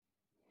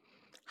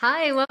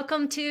Hi,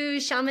 welcome to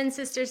Shaman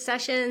Sister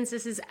Sessions.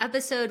 This is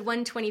episode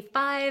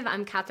 125.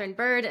 I'm Catherine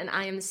Bird, and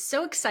I am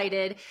so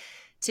excited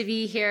to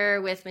be here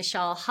with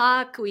Michelle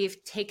Hawk.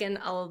 We've taken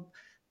a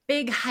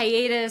big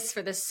hiatus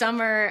for the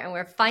summer, and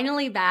we're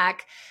finally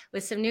back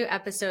with some new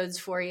episodes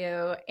for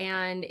you.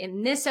 And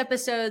in this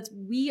episode,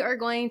 we are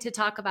going to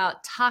talk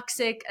about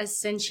toxic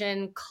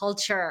ascension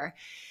culture.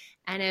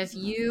 And if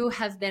you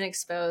have been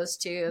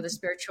exposed to the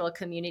spiritual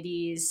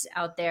communities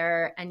out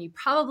there, and you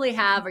probably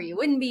have, or you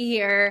wouldn't be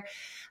here,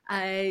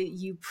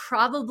 you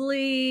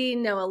probably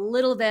know a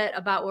little bit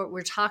about what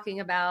we're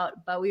talking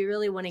about, but we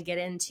really want to get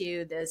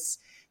into this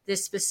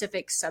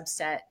specific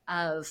subset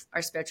of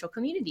our spiritual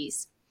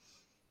communities.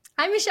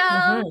 Hi,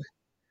 Michelle.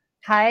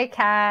 Hi,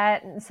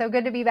 Kat. So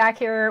good to be back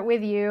here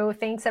with you.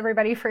 Thanks,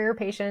 everybody, for your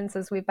patience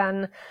as we've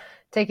been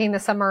taking the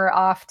summer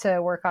off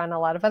to work on a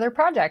lot of other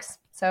projects.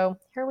 So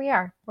here we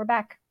are. We're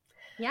back.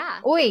 Yeah.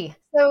 Oi.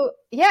 So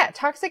yeah,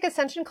 toxic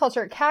ascension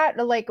culture. Kat,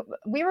 like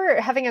we were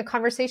having a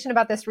conversation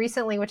about this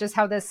recently, which is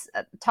how this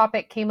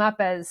topic came up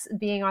as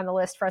being on the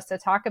list for us to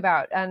talk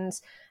about. And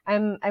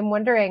I'm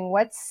wondering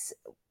what's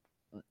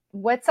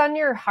on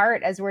your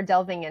heart as we're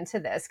delving into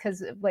this,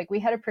 because like we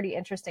had a pretty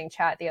interesting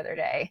chat the other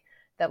day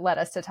that led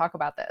us to talk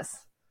about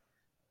this.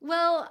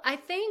 Well, I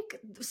think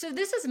so.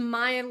 This is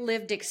my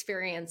lived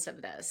experience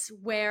of this,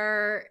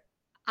 where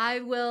I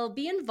will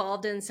be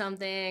involved in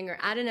something or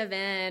at an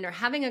event or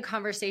having a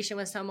conversation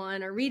with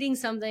someone or reading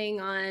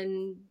something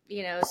on,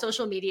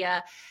 social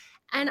media.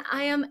 And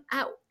I am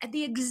at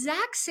the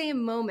exact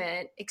same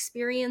moment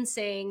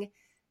experiencing,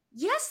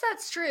 yes,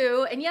 that's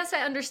true. And yes,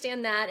 I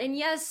understand that. And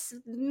yes,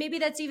 maybe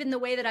that's even the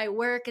way that I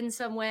work in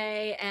some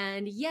way.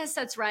 And yes,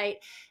 that's right.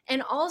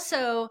 And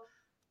also,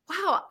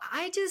 wow,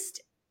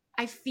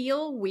 I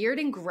feel weird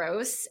and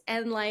gross.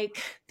 And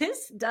like,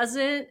 this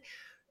doesn't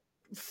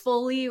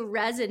fully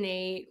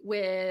resonate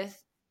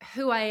with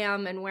who I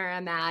am and where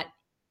I'm at,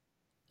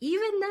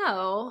 even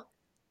though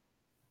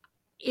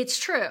it's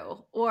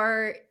true,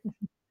 or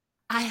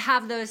I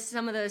have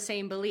some of those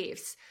same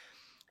beliefs.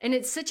 And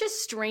it's such a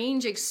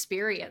strange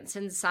experience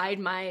inside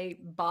my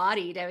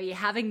body to be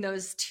having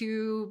those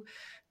two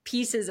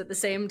pieces at the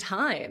same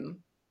time.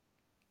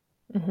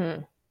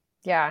 Mm-hmm.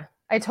 Yeah,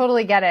 I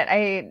totally get it.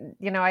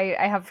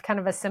 I have kind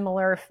of a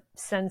similar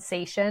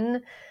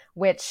sensation,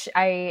 which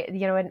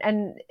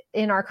and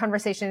in our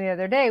conversation the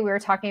other day, we were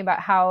talking about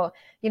how,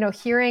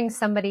 hearing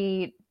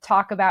somebody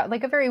talk about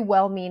like a very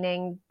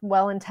well-meaning,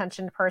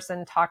 well-intentioned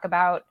person talk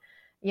about,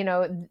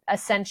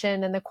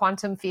 ascension in the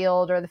quantum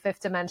field or the fifth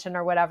dimension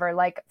or whatever,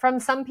 like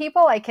from some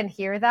people, I can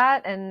hear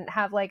that and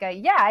have like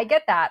yeah, I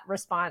get that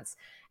response.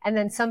 And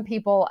then some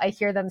people, I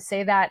hear them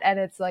say that and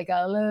it's like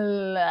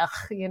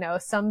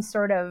some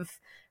sort of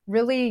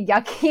really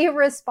yucky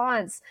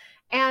response.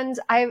 And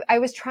I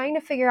was trying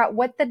to figure out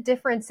what the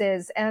difference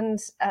is.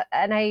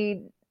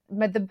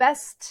 The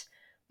best,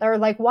 or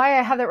like why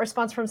I have that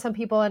response from some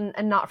people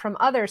and not from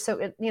others. So,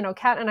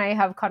 Kat and I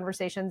have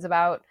conversations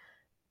about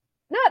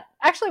not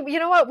actually, you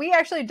know what? We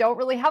actually don't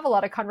really have a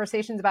lot of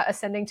conversations about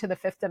ascending to the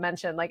fifth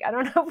dimension. Like, I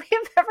don't know if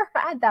we've ever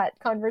had that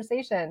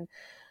conversation.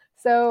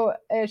 So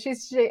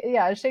she's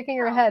shaking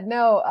her head.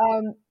 No,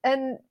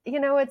 and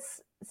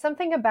it's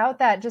something about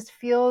that just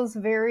feels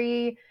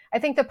very. I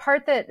think the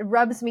part that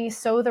rubs me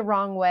so the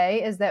wrong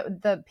way is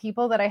that the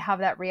people that I have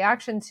that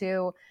reaction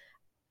to,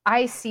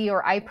 I see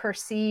or I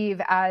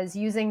perceive as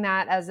using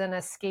that as an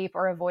escape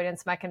or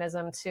avoidance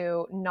mechanism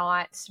to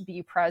not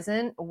be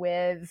present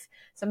with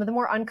some of the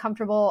more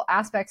uncomfortable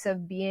aspects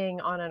of being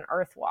on an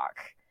earth walk.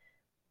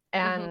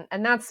 And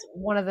that's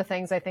one of the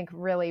things I think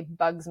really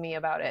bugs me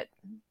about it.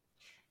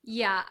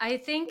 Yeah, I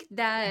think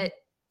that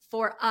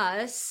for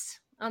us,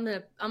 I'm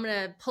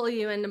gonna pull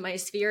you into my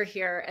sphere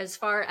here as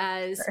far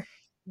as Sure.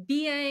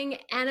 being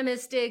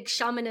animistic,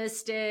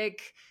 shamanistic,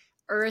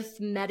 earth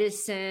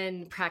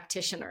medicine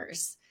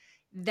practitioners.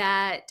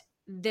 That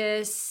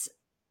this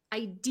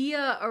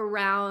idea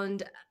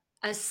around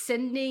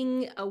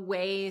ascending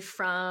away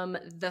from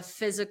the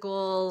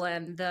physical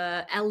and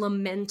the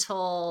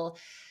elemental,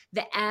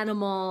 the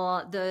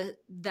animal, the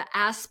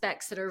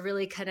aspects that are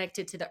really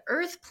connected to the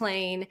earth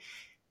plane,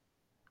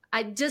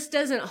 I just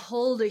doesn't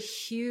hold a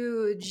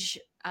huge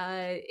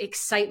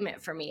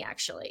excitement for me,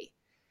 actually.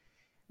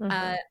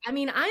 Mm-hmm. I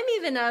mean, I'm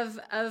even of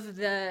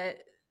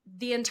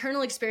the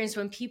internal experience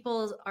when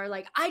people are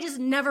like, I just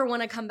never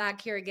want to come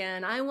back here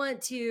again. I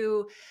want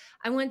to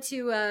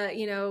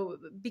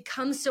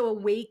become so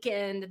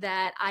awakened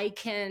that I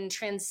can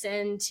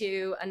transcend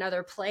to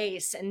another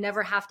place and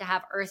never have to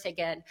have earth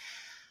again.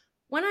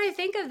 When I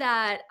think of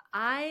that,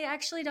 I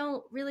actually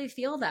don't really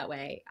feel that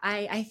way.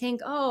 I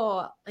think,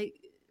 oh, like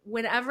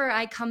whenever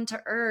I come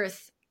to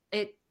earth,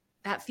 it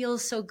that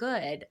feels so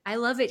good. I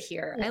love it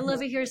here. I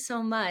love it here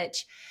so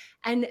much.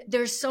 And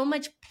there's so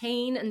much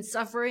pain and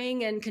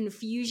suffering and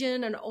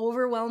confusion and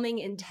overwhelming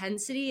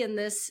intensity in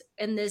this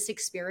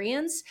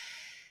experience.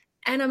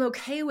 And I'm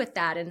okay with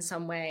that in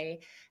some way.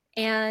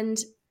 And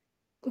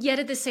yet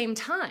at the same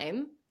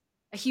time,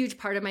 a huge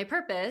part of my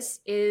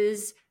purpose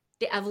is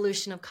the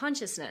evolution of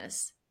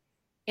consciousness.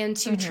 and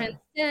to Mm-hmm.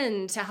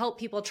 transcend, to help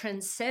people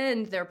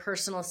transcend their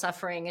personal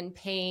suffering and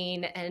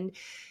pain and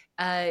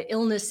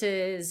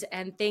illnesses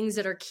and things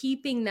that are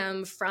keeping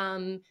them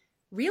from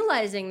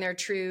realizing their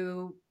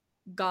true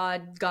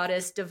God,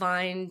 goddess,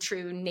 divine,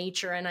 true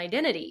nature and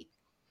identity.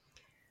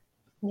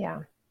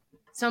 Yeah.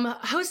 So I'm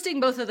hosting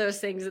both of those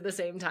things at the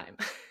same time.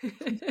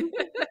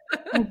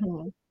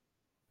 Mm-hmm.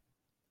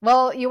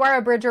 Well, you are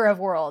a bridger of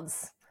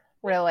worlds,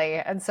 really.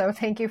 And so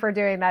thank you for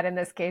doing that in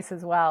this case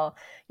as well.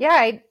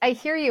 Yeah, I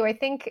hear you. I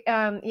think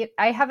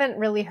I haven't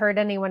really heard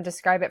anyone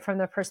describe it from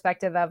the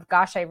perspective of,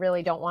 gosh, I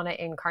really don't want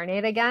to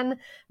incarnate again.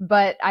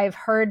 But I've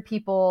heard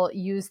people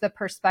use the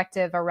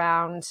perspective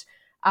around,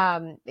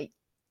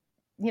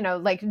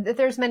 like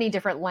there's many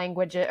different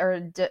languages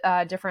or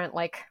different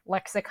like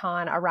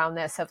lexicon around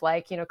this of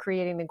like,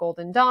 creating the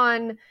golden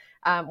dawn,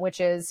 which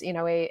is,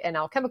 an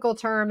alchemical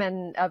term,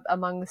 and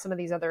among some of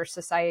these other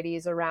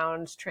societies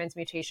around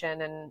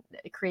transmutation and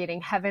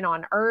creating heaven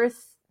on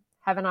earth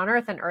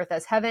and earth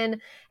as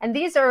heaven. And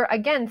these are,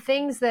 again,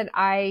 things that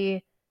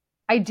I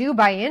do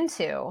buy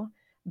into.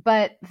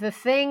 But the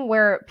thing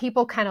where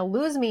people kind of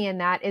lose me in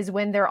that is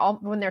when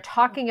they're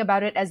talking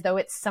about it as though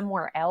it's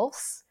somewhere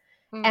else.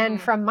 And Mm-hmm.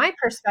 from my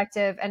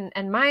perspective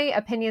and my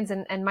opinions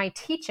and my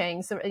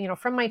teachings,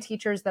 from my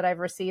teachers that I've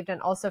received,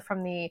 and also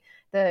from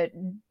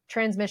the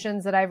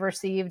transmissions that I've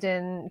received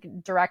in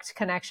direct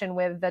connection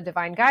with the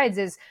divine guides,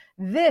 is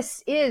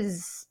this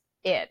is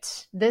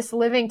it. This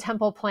living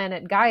temple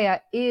planet Gaia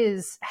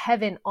is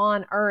heaven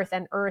on earth,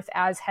 and earth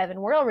as heaven.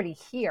 We're already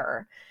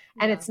here.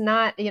 And Yeah. it's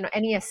not,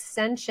 any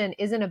ascension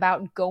isn't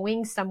about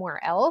going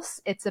somewhere else.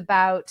 It's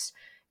about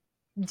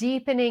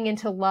deepening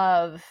into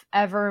love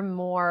ever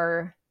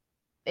more,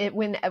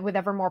 with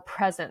ever more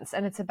presence.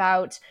 And it's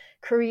about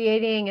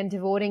creating and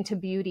devoting to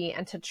beauty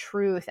and to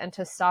truth and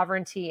to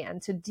sovereignty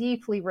and to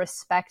deeply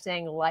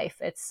respecting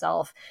life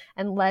itself,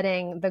 and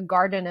letting the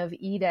Garden of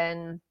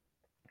Eden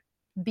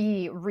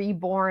be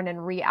reborn and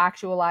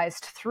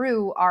reactualized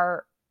through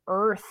our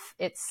earth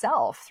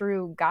itself,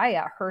 through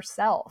Gaia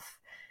herself.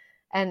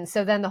 And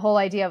so then the whole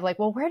idea of like,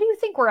 well, where do you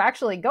think we're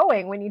actually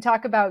going when you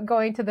talk about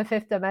going to the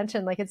fifth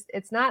dimension? Like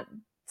it's not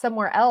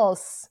somewhere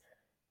else.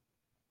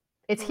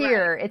 It's Right.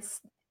 here. It's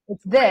Right.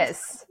 So I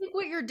this. think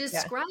what you're Yeah.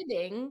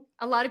 describing,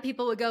 a lot of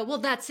people would go, well,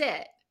 that's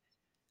it.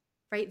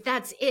 Right.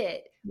 That's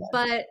it. Yeah.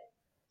 But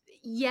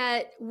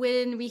yet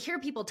when we hear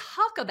people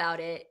talk about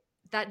it,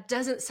 that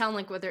doesn't sound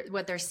like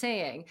what they're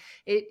saying.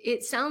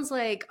 It sounds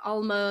like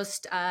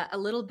almost a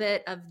little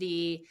bit of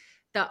the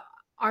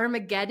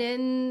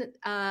Armageddon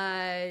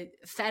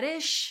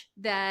fetish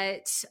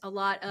that a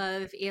lot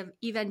of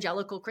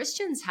evangelical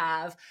Christians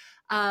have,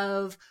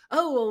 of,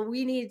 oh, well,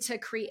 we need to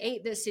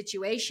create this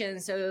situation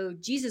so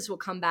Jesus will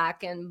come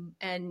back, and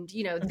this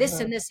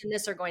Mm-hmm. and this and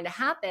this are going to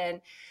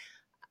happen,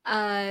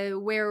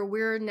 where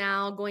we're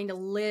now going to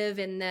live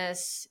in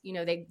this,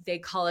 they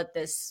call it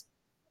this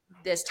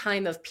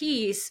time of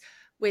peace,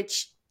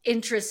 which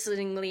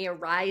interestingly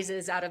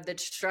arises out of the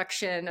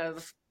destruction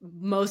of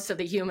most of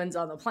the humans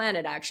on the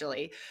planet,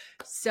 actually.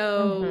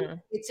 So Mm-hmm.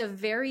 it's a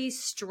very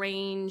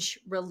strange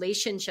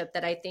relationship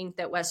that I think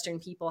that Western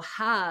people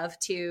have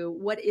to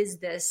what is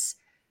this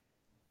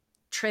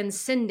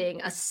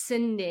transcending,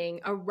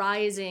 ascending,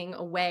 arising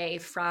away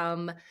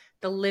from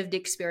the lived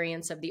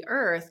experience of the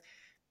earth.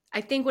 I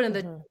think one of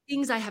the Mm-hmm.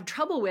 things I have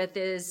trouble with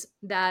is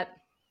that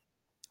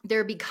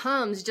there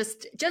becomes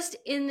just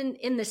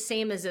in the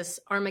same as this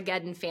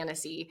Armageddon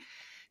fantasy,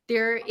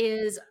 there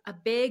is a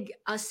big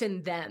us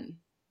and them,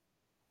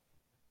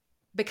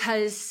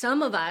 because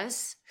some of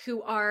us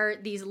who are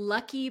these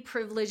lucky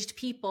privileged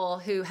people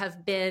who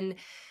have been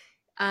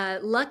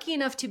lucky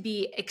enough to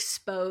be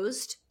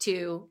exposed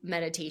to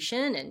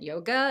meditation and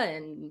yoga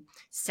and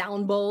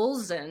sound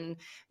bowls and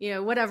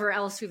whatever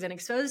else we've been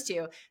exposed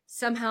to,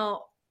 somehow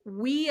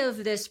we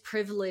of this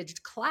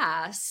privileged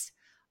class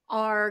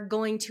are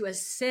going to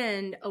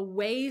ascend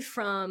away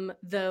from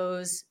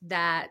those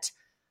that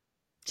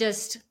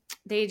just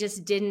they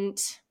just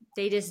didn't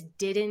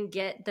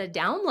get the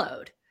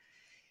download.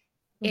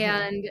 Mm-hmm.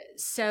 And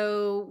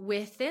so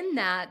within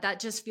that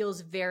just feels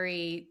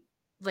very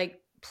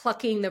like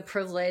plucking the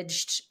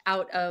privileged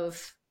out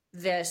of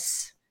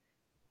this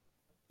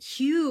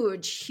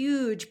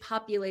huge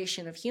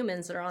population of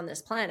humans that are on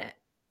this planet.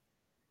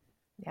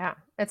 Yeah.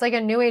 It's like a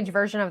new age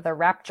version of the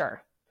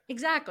rapture,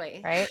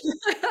 Exactly. right?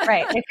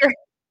 Right.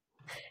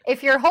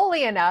 If you're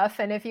holy enough,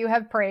 and if you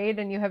have prayed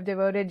and you have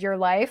devoted your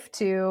life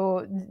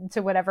to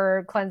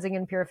whatever cleansing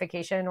and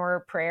purification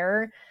or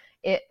prayer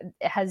it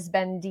has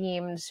been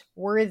deemed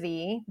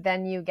worthy,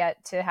 then you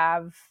get to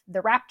have the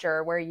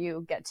rapture where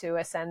you get to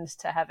ascend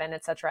to heaven,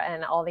 etc.,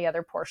 and all the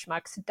other poor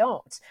schmucks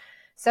don't.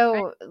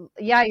 Right. So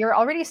yeah, you're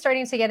already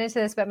starting to get into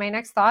this, but my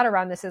next thought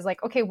around this is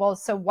like, okay, well,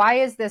 so why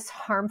is this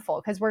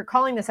harmful? Because we're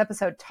calling this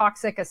episode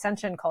toxic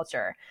ascension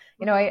culture.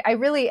 Mhm. I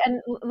really,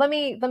 and let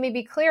me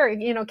be clear,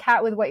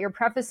 Kat, with what you're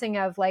prefacing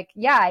of like,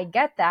 yeah, I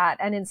get that.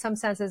 And in some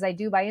senses, I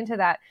do buy into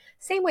that.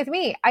 Same with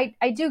me.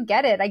 I do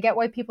get it. I get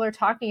why people are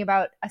talking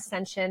about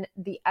ascension,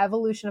 the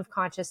evolution of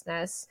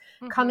consciousness,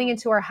 coming Mhm.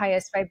 into our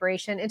highest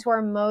vibration, into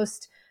our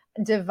most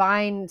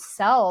divine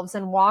selves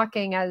and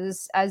walking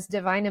as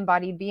divine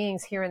embodied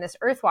beings here in this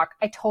earth walk.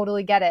 I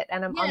totally get it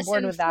and I'm on Yes, board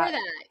and with for that.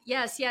 that.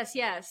 Yes, yes,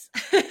 yes.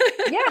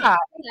 Yeah, But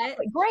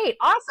exactly. Great,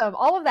 awesome,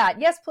 all of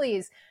that, yes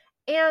please.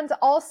 And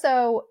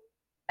also,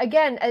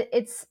 again,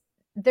 it's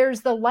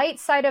there's the light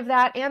side of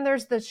that and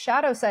there's the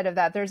shadow side of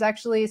that. There's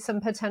actually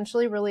some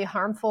potentially really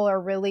harmful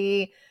or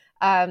really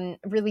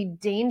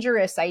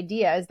dangerous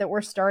ideas that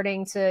we're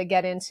starting to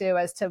get into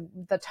as to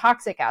the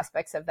toxic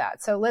aspects of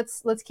that. So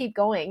let's keep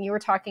going. You were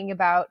talking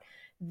about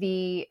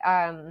the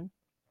us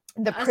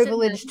and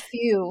privileged them.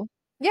 few.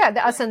 Yeah, the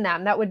Yeah. us and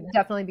them. That would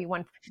definitely be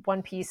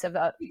one piece of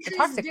the because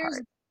toxic there's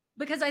part.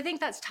 because I think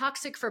that's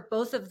toxic for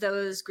both of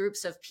those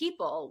groups of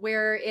people,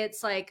 where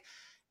it's like,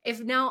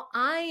 if now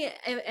I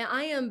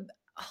am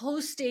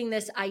hosting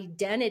this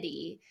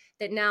identity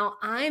that now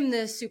I'm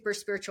the super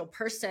spiritual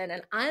person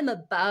and I'm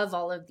above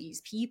all of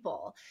these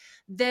people,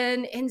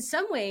 then in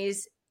some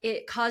ways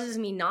it causes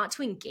me not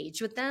to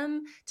engage with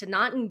them, to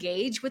not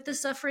engage with the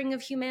suffering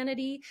of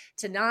humanity,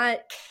 to not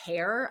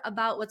care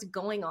about what's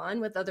going on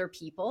with other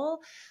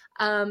people,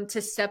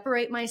 to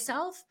separate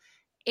myself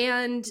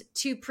and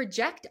to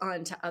project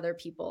onto other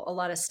people a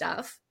lot of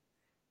stuff.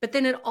 But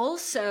then it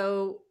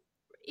also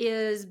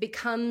is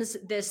becomes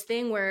this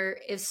thing where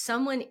if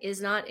someone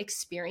is not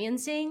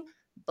experiencing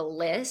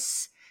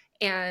bliss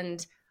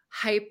and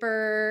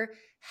hyper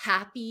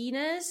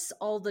happiness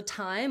all the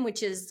time,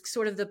 which is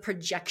sort of the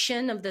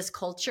projection of this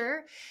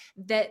culture,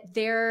 that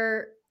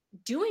they're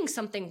doing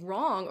something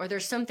wrong or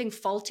there's something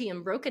faulty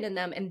and broken in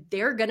them and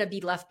they're going to be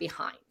left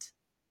behind.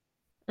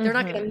 They're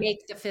not going to Mm-hmm.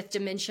 make the fifth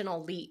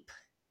dimensional leap.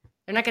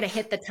 They're not going to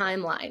hit the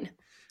timeline.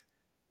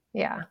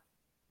 Yeah.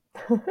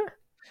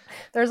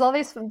 There's all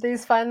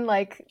these fun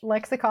like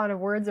lexicon of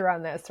words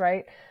around this,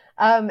 right?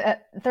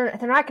 They're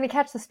not going to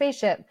catch the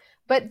spaceship,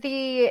 but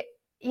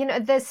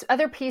this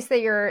other piece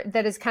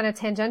that is kind of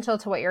tangential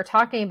to what you're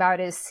talking about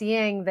is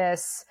seeing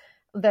this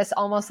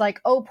almost like,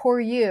 oh, poor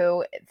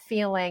you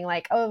feeling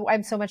like, oh,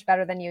 I'm so much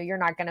better than you, you're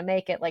not going to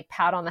make it, like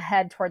pat on the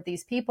head toward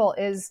these people.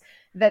 Is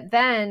that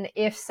then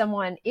if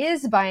someone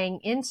is buying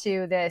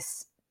into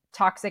this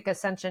toxic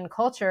ascension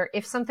culture,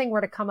 if something were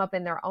to come up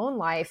in their own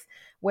life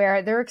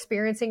where they're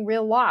experiencing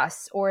real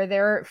loss or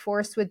they're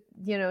forced with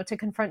to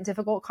confront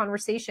difficult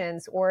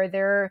conversations or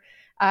they're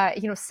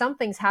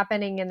something's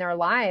happening in their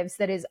lives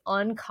that is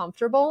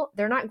uncomfortable,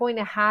 they're not going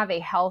to have a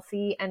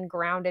healthy and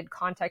grounded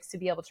context to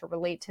be able to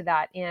relate to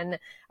that in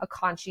a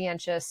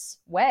conscientious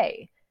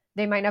way.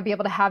 They might not be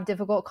able to have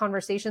difficult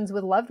conversations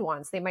with loved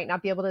ones. They might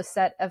not be able to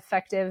set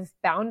effective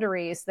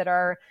boundaries that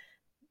are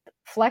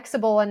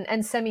flexible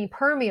and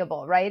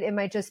semi-permeable, right? It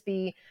might just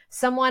be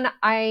someone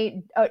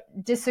I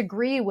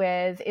disagree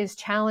with is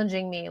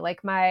challenging me.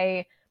 Like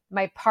my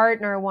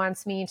partner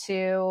wants me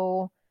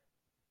to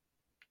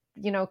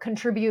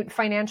contribute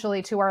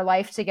financially to our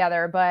life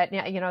together, but they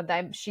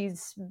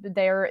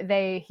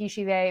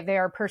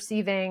are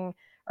perceiving,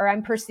 or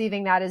I'm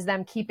perceiving that as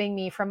them keeping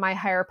me from my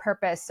higher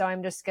purpose, so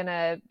I'm just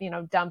gonna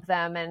dump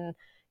them and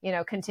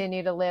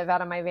continue to live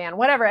out of my van,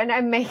 whatever. And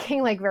I'm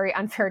making like very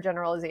unfair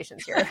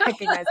generalizations here, I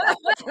recognize that,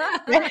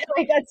 but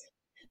like that's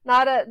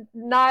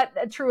not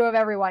true of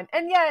everyone.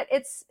 And yet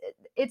it's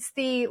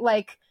the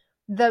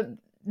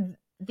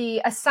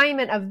the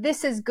assignment of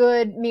this is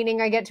good,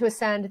 meaning I get to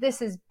ascend,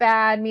 this is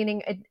bad,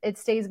 meaning it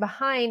stays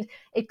behind.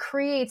 It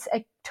creates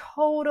a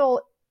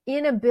total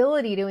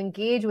inability to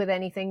engage with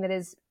anything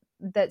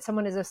that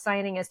someone is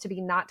assigning as to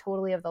be not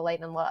totally of the light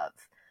and love.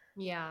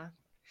 Yeah.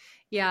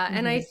 Yeah.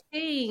 And Mm-hmm. I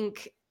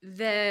think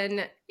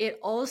then it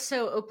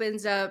also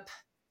opens up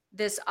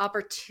this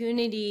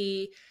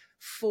opportunity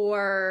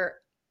for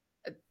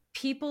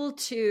people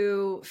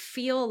to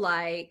feel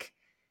like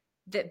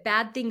that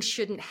bad things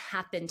shouldn't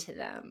happen to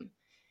them,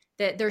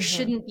 that there Mm-hmm.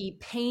 shouldn't be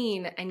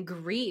pain and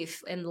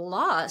grief and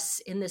loss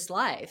in this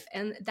life.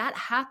 And that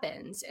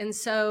happens. And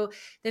so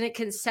then it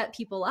can set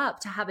people up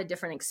to have a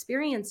different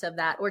experience of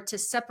that, or to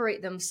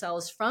separate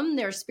themselves from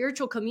their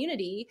spiritual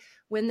community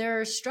when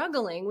they're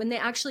struggling, when they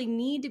actually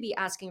need to be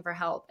asking for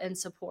help and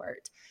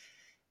support.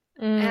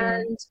 Mm.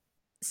 And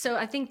so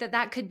I think that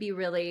that could be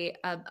really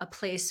a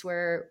place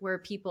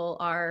where people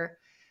are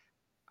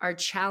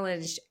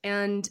challenged.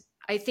 And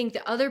I think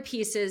the other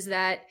piece is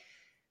that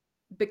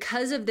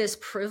because of this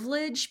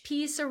privilege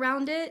piece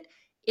around it,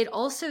 it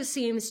also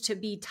seems to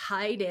be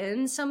tied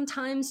in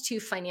sometimes to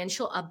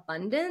financial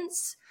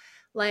abundance.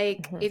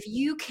 Like, Mm-hmm. if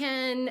you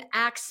can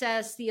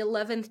access the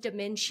 11th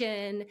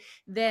dimension,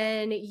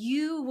 then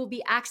you will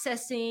be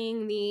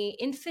accessing the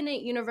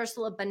infinite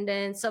universal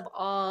abundance of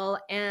all.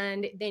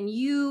 And then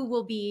you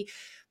will be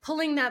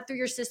pulling that through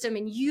your system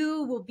and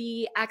you will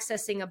be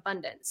accessing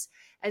abundance.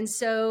 And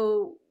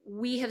so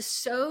we have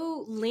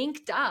so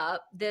linked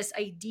up this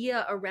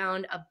idea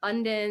around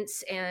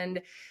abundance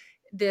and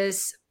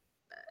this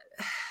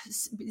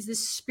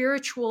this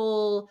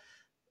spiritual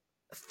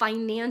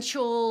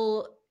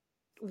financial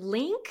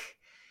link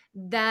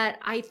that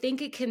I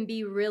think it can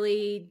be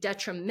really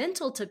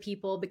detrimental to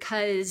people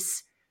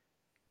because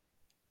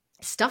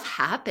stuff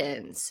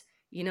happens.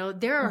 You know,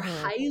 there are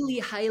Mm-hmm. highly,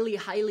 highly,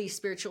 highly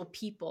spiritual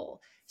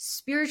people,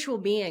 spiritual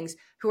beings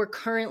who are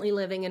currently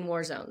living in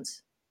war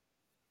zones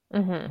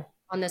Mm-hmm.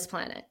 on this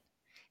planet.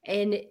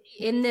 And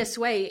in this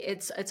way,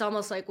 it's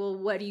almost like, well,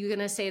 what are you going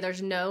to say?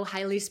 There's no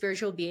highly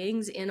spiritual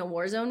beings in a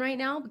war zone right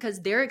now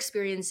because they're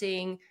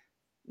experiencing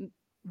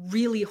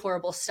really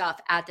horrible stuff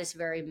at this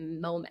very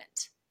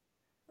moment.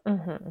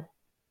 Mm-hmm.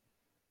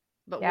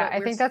 But Yeah, what I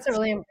we're think that's a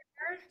really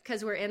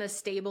because we're in a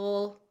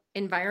stable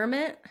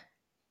environment.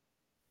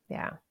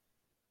 yeah.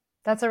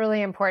 That's a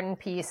really important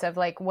piece of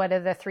like what do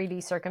the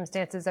 3D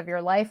circumstances of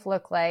your life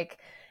look like?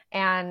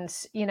 And,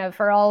 you know,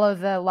 for all of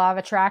the law of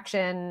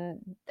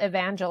attraction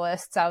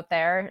evangelists out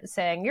there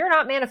saying, you're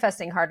not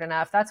manifesting hard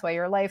enough. That's why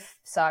your life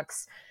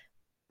sucks.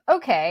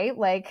 Okay,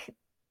 like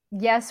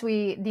yes,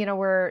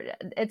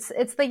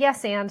 it's the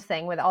yes and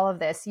thing with all of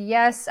this.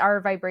 Yes,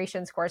 our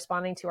vibrations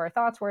corresponding to our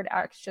thoughts, word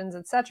actions,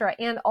 etc.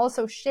 And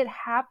also shit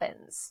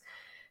happens.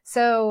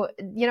 So,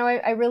 you know,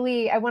 I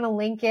want to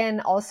link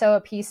in also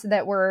a piece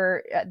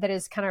that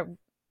is kind of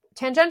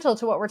tangential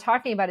to what we're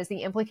talking about is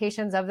the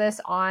implications of this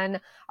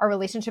on our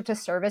relationship to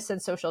service and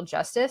social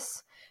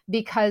justice.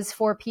 Because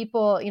for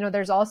people, you know,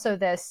 there's also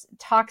this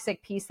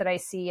toxic piece that I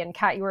see, and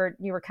Kat, you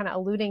were kind of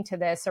alluding to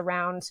this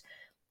around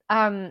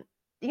um,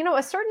 you know,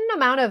 a certain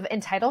amount of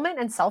entitlement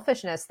and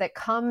selfishness that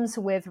comes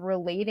with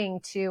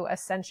relating to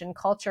ascension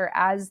culture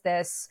as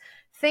this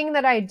thing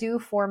that I do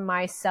for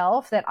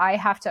myself that I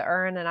have to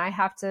earn and I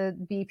have to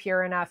be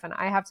pure enough and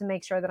I have to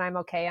make sure that I'm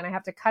okay and I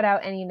have to cut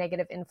out any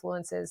negative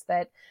influences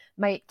that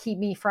might keep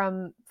me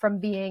from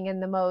being in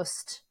the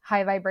most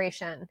high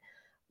vibration.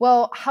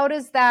 Well, how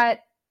does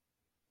that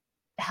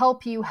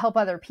help you help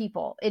other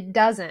people? It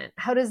doesn't.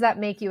 How does that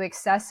make you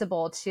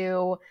accessible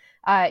to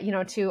you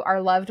know, to our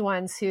loved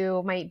ones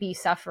who might be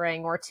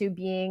suffering, or to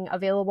being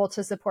available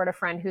to support a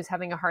friend who's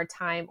having a hard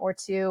time, or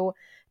to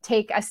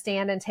take a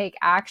stand and take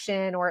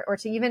action, or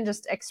to even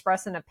just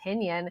express an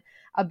opinion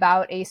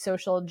about a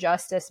social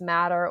justice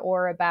matter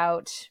or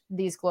about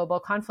these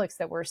global conflicts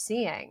that we're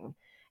seeing?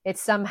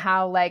 It's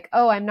somehow like,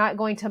 oh, I'm not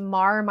going to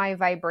mar my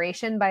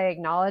vibration by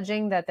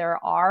acknowledging that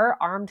there are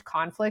armed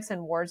conflicts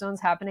and war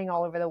zones happening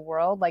all over the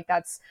world. Like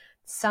that's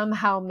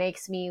somehow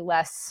makes me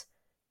less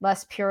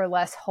pure,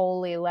 less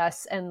holy,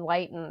 less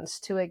enlightened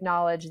to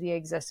acknowledge the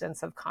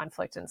existence of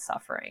conflict and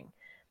suffering.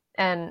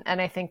 And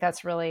I think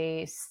that's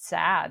really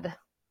sad,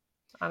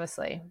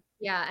 honestly.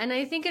 Yeah, and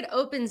I think it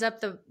opens up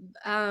the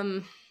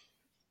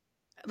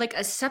like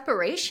a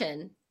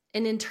separation,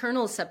 an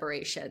internal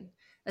separation,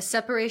 a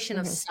separation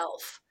of Mm-hmm.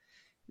 self,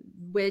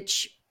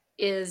 which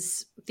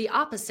is the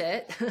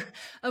opposite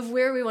of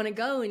where we want to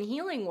go in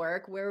healing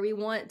work, where we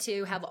want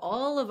to have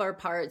all of our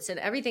parts and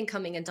everything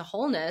coming into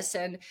wholeness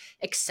and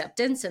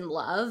acceptance and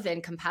love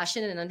and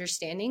compassion and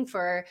understanding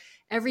for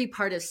every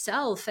part of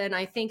self. And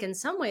I think in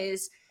some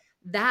ways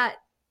that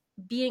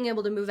being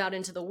able to move out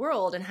into the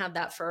world and have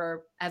that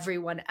for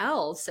everyone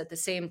else at the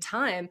same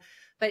time.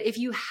 But if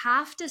you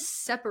have to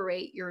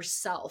separate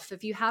yourself,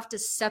 if you have to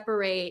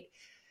separate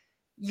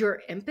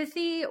your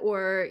empathy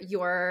or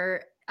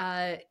your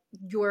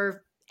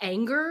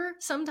anger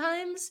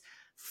sometimes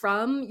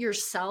from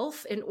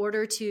yourself in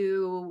order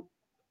to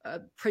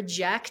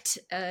project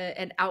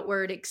an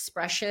outward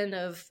expression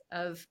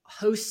of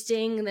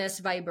hosting this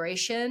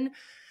vibration,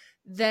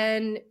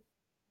 then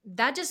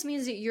that just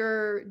means that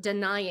you're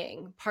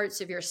denying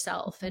parts of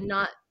yourself and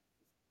not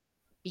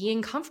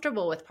being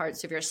comfortable with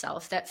parts of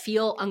yourself that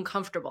feel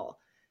uncomfortable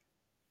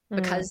Mm.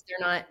 because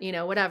they're not, you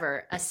know,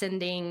 whatever,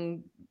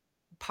 ascending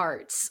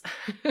parts.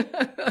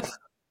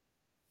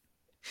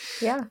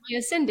 Yeah, My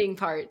ascending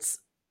parts.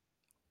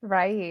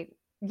 right.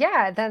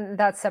 Yeah, then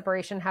that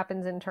separation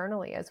happens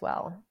internally as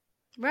well.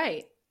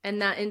 Right.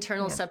 And that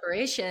internal Yeah.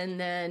 separation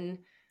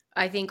then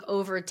I think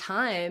over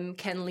time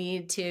can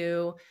lead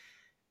to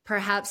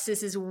perhaps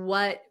this is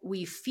what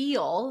we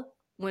feel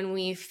when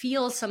we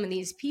feel some of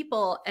these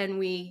people and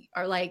we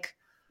are like,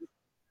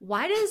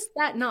 why does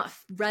that not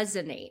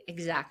resonate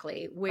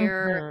exactly?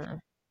 Where Hmm.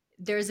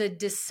 there's a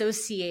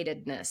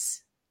dissociatedness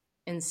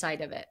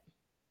inside of it.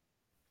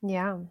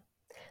 Yeah.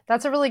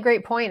 That's a really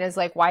great point, is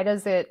like, why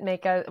does it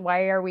make a,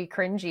 why are we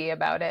cringy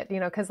about it? You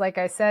know, because like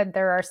I said,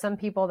 there are some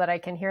people that I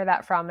can hear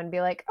that from and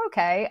be like,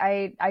 okay,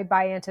 I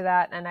buy into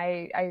that and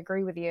I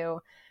agree with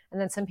you.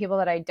 And then some people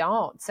that I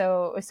don't.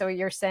 So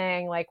you're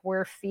saying like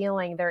we're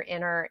feeling their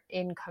inner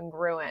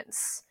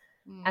incongruence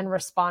and Mm.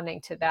 responding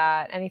to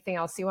that. Anything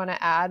else you want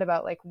to add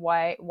about like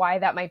why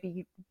that might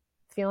be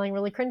feeling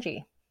really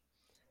cringy?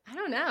 I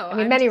don't know. I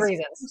mean, many I'm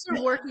reasons. sort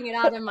of working it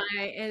out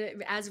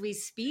in as we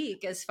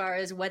speak as far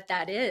as what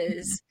that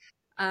is.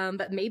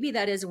 But maybe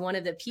that is one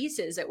of the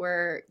pieces that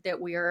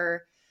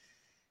we're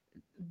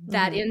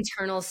that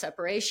internal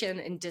separation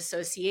and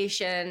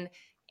dissociation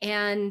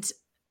and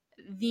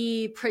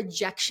the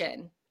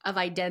projection of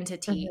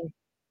identity,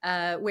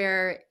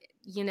 where,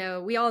 you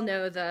know, we all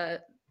know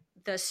the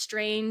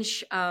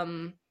strange,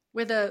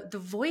 where the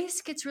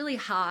voice gets really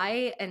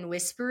high and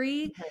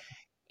whispery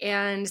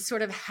and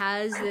sort of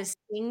has this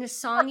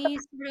sing-songy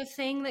sort of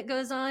thing that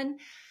goes on.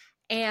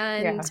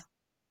 Yeah.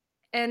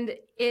 And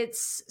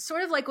it's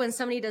sort of like when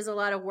somebody does a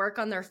lot of work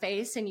on their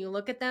face and you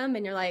look at them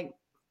and you're like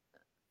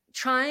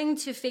trying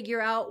to figure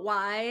out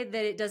why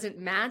that it doesn't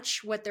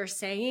match what they're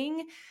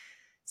saying.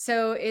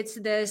 So it's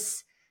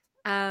this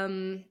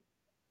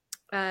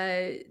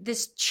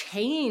this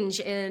change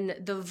in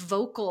the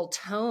vocal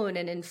tone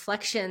and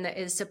inflection that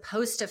is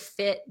supposed to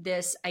fit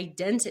this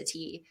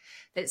identity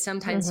that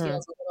sometimes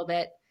feels a little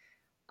bit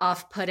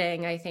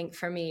off-putting, I think,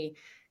 for me.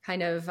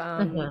 Kind of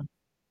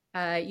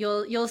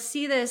you'll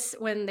see this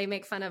when they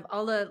make fun of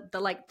all the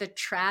like the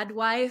trad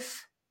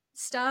wife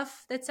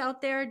stuff that's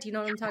out there. Do you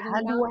know what I'm talking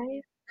Trad about?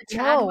 wife? The trad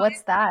No,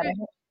 what's that? wife.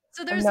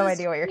 So I have there's no this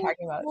idea what you're whole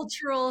talking about.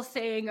 cultural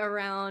thing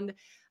around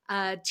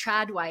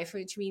trad wife,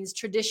 which means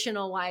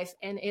traditional wife.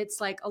 And it's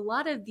like a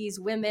lot of these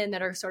women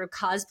that are sort of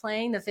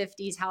cosplaying the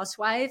 50s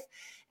housewife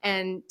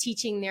and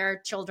teaching their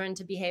children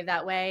to behave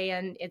that way.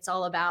 And it's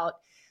all about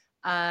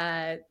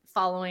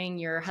following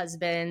your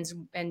husbands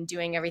and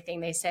doing everything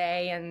they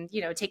say, and,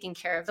 you know, taking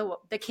care of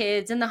the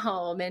kids in the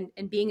home,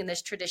 and being in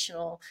this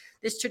traditional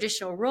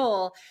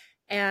role.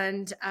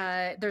 And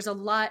there's a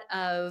lot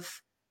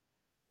of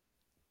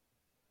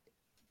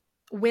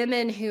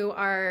women who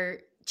are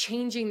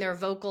changing their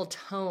vocal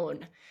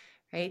tone,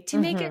 right, to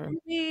make it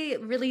really,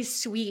 really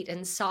sweet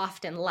and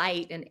soft and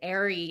light and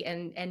airy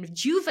and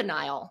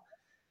juvenile.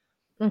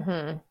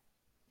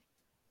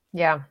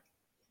 Yeah.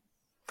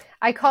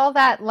 I call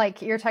that,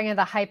 like, you're talking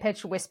about the high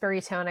pitched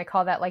whispery tone. I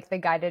call that like the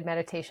guided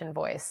meditation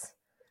voice.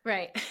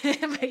 Right.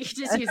 But you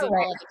just use it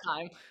Right. all the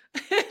time.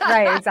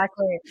 Right,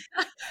 exactly.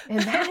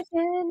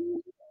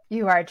 Imagine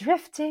you are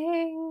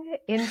drifting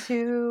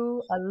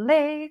into a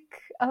lake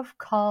of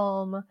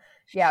calm.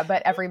 Yeah,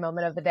 but every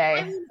moment of the I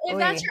day. mean, if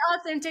that's Oy. your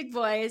authentic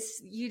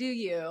voice, you do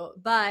you.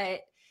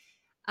 But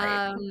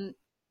Right.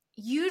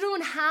 you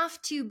don't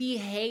have to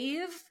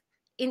behave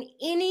in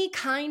any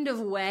kind of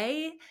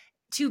way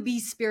to be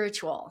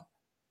spiritual.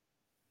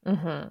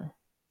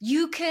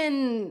 You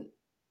can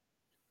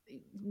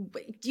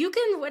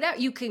whatever,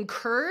 you can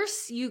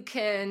curse, you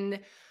can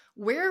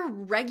wear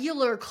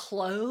regular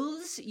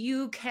clothes,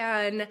 you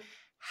can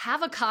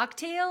have a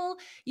cocktail,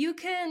 you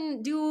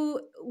can do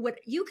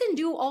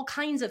all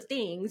kinds of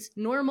things,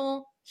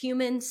 normal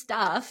human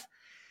stuff,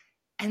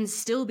 and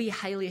still be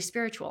highly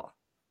spiritual.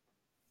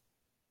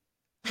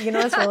 You know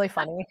what's really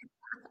funny?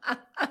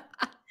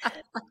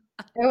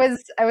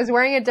 I was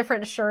wearing a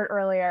different shirt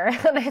earlier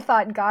and I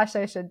thought, gosh,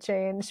 I should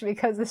change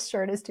because this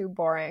shirt is too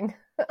boring.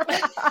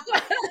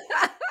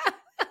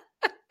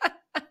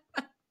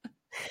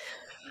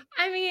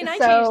 I mean, I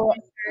changed So my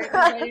shirt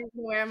because I didn't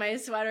wear my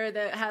sweater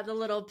that had the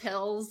little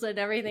pills and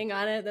everything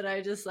on it, that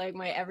I just like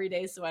my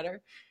everyday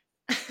sweater.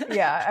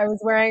 yeah, I was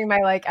wearing my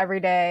like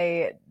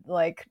everyday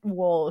like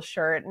wool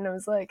shirt and I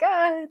was like,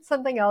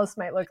 something else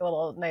might look a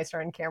little nicer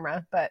on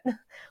camera, but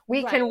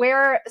we Right, can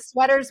wear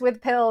sweaters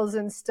with pills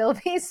and still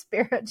be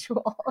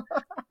spiritual.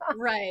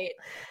 right.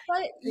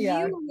 But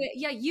Yeah.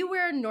 you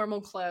wear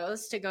normal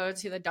clothes to go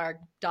to the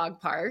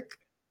dog park.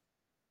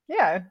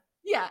 Yeah.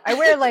 Yeah. I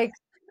wear like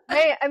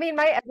my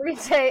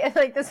everyday,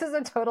 like, this is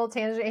a total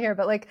tangent here,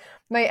 but like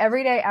my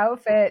everyday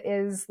outfit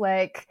is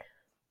like,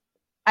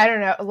 I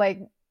don't know, like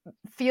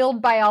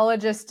field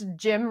biologist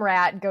gym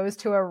rat goes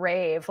to a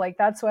rave. Like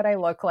that's what I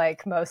look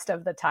like most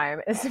of the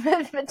time, is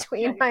Yeah,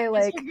 between my it's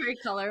like very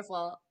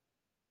colorful.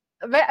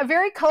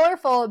 very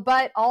colorful,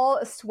 but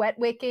all sweat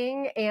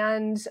wicking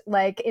and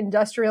like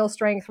industrial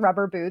strength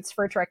rubber boots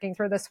for trekking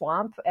through the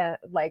swamp, and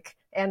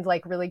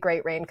like really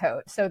great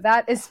raincoat. So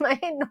that is my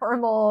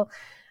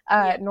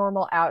Yeah.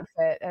 normal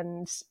outfit.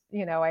 And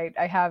you know, I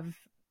have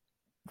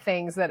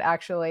things that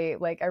actually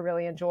like I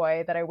really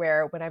enjoy that I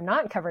wear when I'm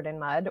not covered in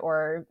mud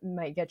or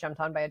might get jumped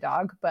on by a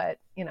dog. But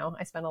you know,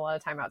 I spend a lot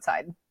of time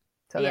outside,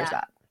 so there's Yeah.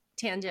 that.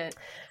 Tangent.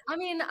 I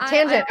mean, I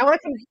Tangent. I want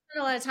to come.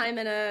 spend a lot of time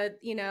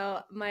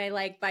in my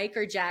like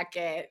biker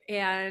jacket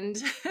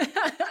and,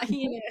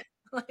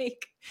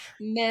 like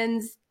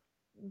men's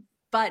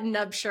button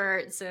up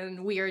shirts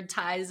and weird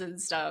ties and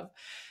stuff.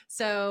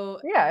 So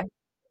Yeah.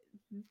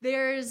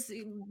 there is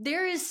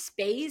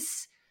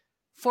space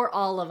for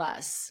all of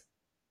us,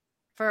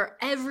 for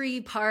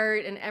every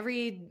part and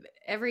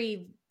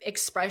every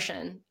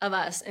expression of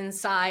us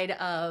inside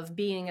of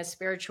being a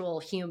spiritual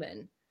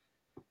human.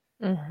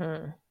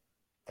 Mm-hmm.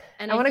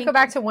 And I I want to go think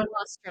back we to one. get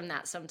lost from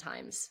that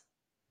sometimes.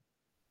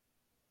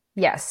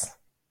 Yes.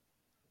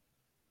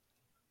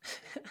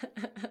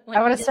 I Like we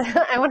want to just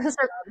start. I want to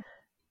start.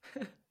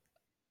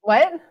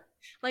 What?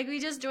 like we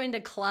just joined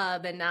a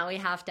club and now we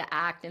have to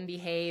act and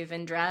behave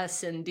and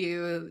dress and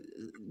do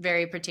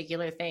very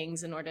particular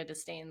things in order to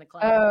stay in the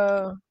club.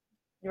 Oh.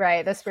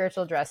 Right, the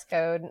spiritual dress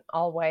code,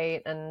 all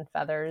white and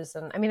feathers,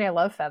 and I mean, I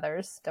love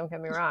feathers. Don't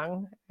get me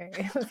wrong,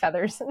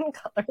 feathers and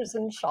colors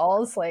and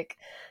shawls, like,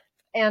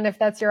 and if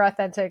that's your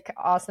authentic,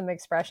 awesome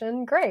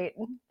expression, great.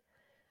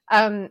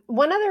 One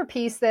other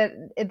piece that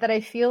I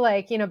feel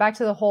like, back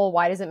to the whole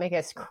 "why does it make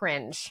us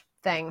cringe"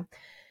 thing.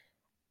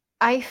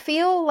 I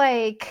feel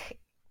like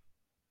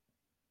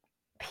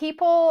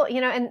people,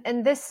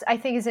 and this I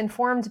think is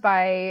informed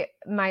by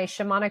my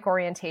shamanic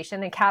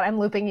orientation. And Kat, I'm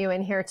looping you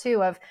in here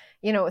too, of,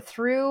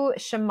 through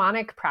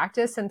shamanic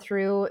practice and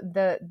through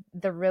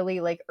the really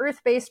like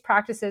earth-based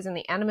practices and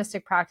the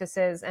animistic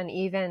practices, and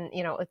even,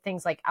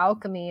 things like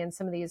alchemy and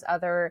some of these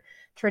other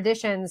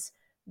traditions,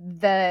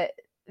 that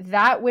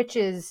which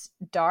is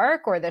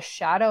dark or the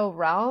shadow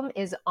realm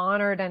is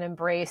honored and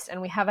embraced, and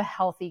we have a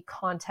healthy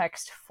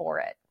context for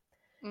it.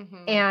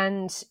 Mm-hmm.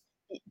 And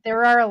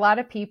there are a lot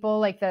of people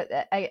like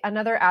that.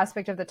 Another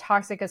aspect of the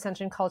toxic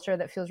ascension culture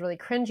that feels really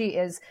cringy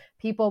is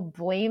people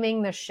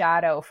blaming the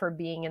shadow for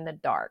being in the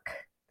dark,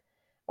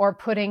 or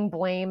putting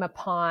blame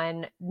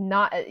upon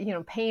not,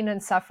 pain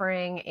and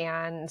suffering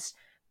and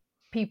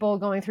people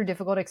going through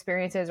difficult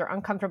experiences or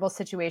uncomfortable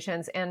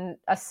situations, and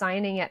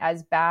assigning it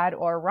as bad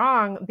or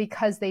wrong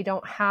because they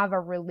don't have a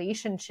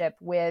relationship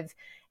with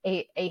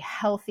a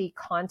healthy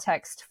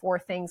context for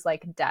things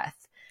like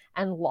death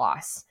and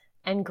loss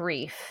and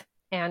grief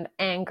and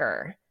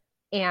anger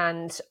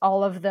and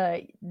all of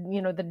the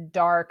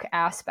dark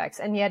aspects.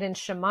 And yet in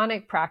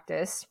shamanic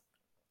practice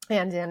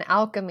and in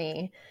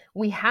alchemy,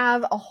 we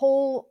have a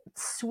whole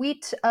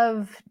suite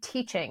of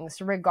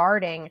teachings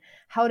regarding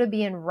how to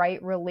be in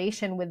right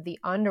relation with the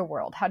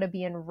underworld, how to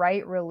be in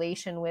right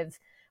relation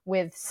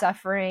with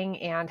suffering,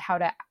 and how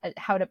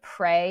to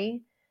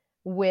pray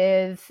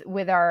with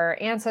our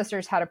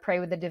ancestors, how to pray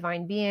with the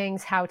divine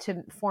beings, how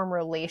to form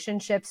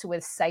relationships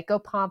with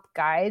psychopomp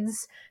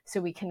guides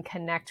so we can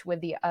connect with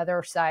the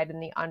other side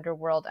in the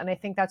underworld. And I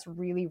think that's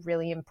really,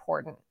 really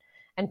important.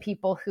 And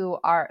people who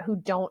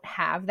don't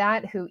have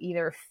that, who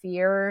either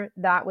fear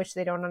that which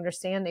they don't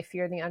understand, they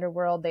fear the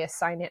underworld, they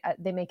assign it,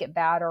 they make it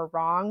bad or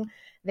wrong,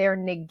 they're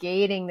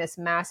negating this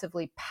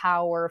massively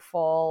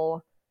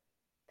powerful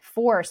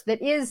force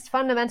that is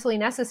fundamentally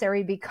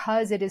necessary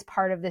because it is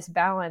part of this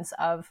balance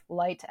of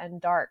light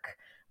and dark,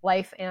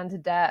 life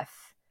and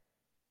death,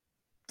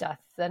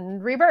 death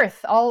and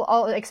rebirth,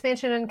 all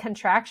expansion and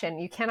contraction.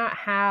 You cannot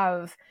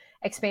have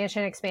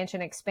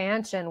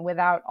expansion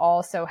without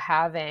also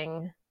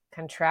having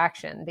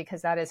contraction,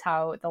 because that is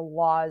how the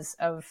laws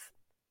of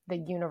the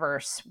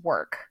universe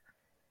work.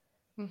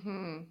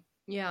 Mm-hmm.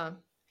 Yeah.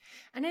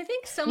 And I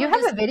think some You of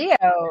have this a video,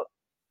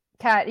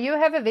 Kat, you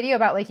have a video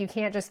about like you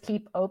can't just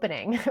keep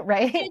opening,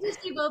 right? can't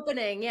just keep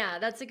opening. Yeah,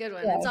 that's a good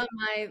one. It's Yeah.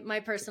 on my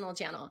personal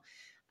channel.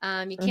 You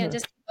can't Mm-hmm.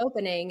 just keep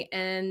opening,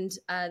 and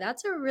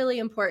that's a really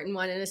important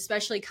one, and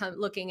especially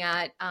looking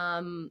at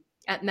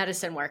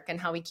medicine work and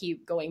how we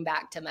keep going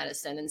back to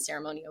medicine and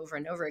ceremony over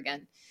and over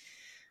again.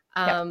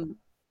 Yep. Um,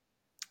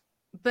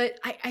 but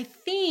I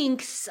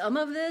think some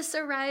of this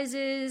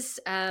arises,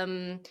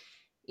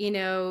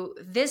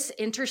 this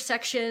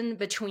intersection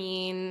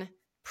between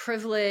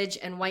privilege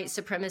and white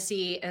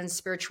supremacy and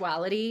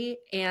spirituality,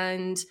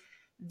 and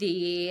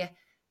the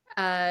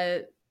uh,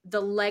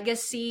 the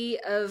legacy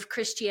of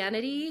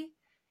Christianity,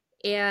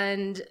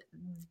 and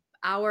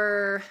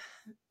our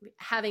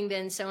having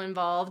been so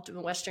involved,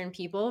 Western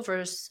people,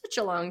 for such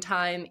a long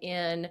time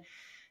in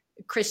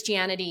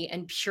Christianity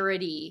and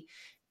purity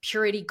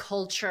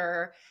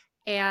culture,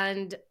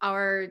 and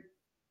our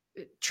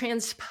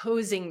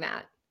transposing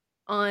that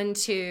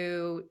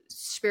onto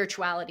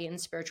spirituality and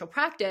spiritual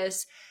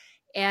practice,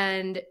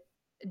 and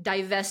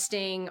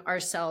divesting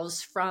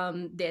ourselves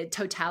from the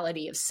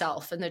totality of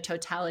self and the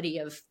totality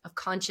of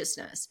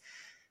consciousness.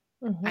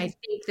 I Mm-hmm.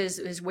 think this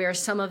is where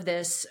some of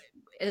this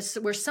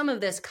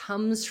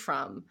comes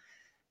from,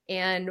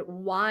 and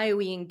why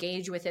we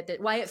engage with it,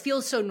 that why it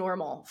feels so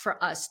normal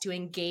for us to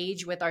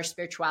engage with our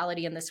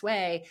spirituality in this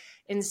way,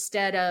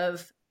 instead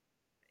of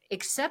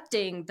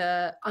accepting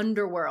the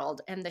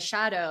underworld and the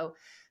shadow,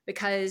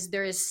 because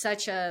there is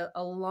such a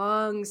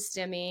long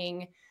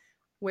stemming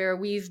where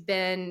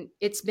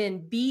it's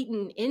been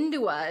beaten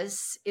into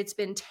us, it's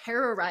been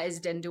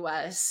terrorized into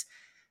us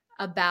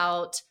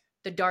about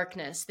the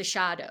darkness, the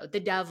shadow, the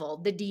devil,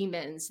 the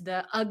demons,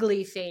 the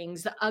ugly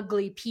things, the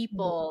ugly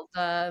people,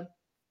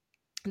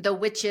 the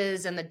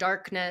witches and the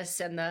darkness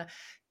and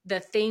the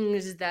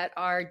things that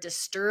are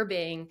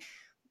disturbing,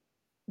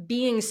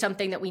 being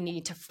something that we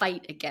need to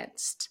fight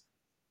against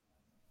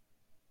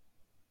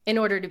in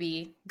order to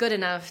be good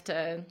enough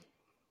to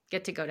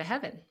get to go to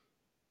heaven.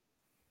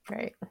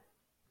 Right.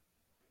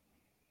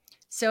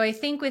 So I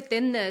think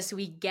within this,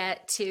 we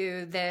get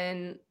to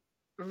then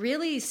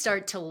really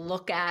start to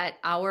look at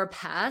our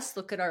past,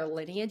 look at our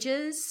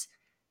lineages,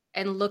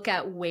 and look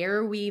at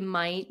where we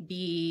might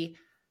be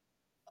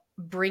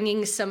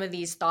bringing some of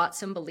these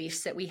thoughts and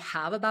beliefs that we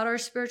have about our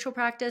spiritual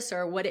practice,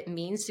 or what it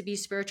means to be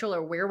spiritual,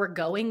 or where we're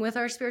going with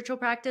our spiritual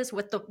practice,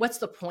 what's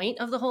the point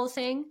of the whole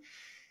thing,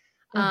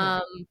 Mm-hmm.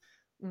 um,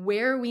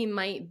 where we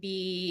might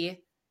be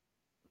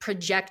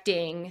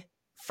projecting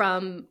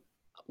from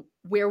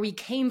where we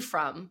came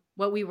from,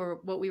 what we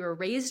were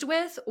raised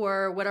with,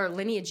 or what our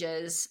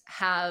lineages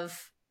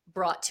have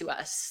brought to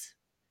us.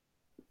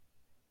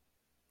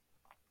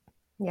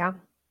 Yeah.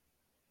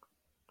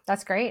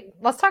 That's great.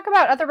 Let's talk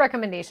about other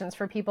recommendations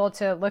for people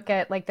to look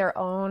at like their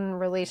own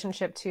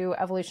relationship to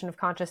evolution of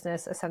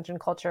consciousness, ascension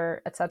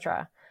culture,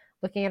 etc.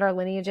 Looking at our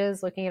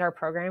lineages, looking at our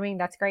programming,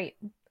 that's great.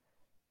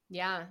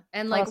 Yeah.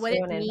 And What like else what do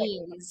you it want to invite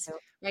people means, to?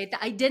 right?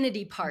 The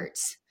identity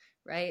parts,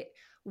 right?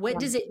 What Yeah.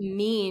 does it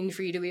mean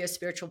for you to be a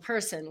spiritual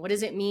person? What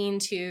does it mean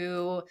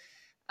to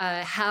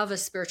have a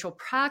spiritual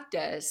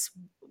practice?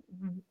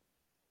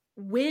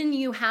 When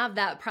you have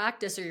that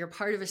practice or you're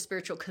part of a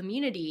spiritual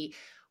community,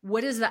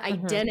 what is the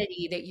Mm-hmm.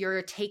 identity that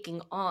you're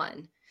taking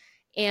on?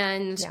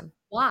 And Yeah.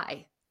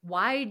 why?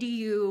 Why do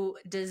you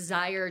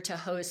desire to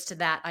host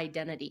that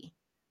identity?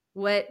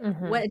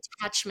 Mm-hmm. What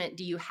attachment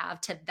do you have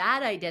to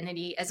that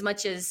identity as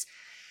much as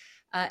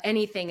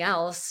anything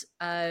else?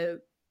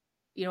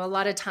 You know, a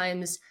lot of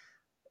times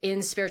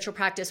in spiritual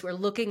practice, we're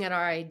looking at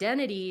our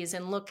identities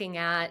and looking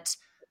at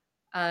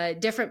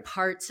different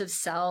parts of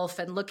self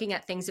and looking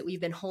at things that we've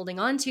been holding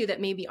on to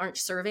that maybe aren't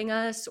serving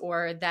us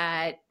or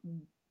that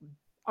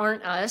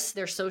aren't us.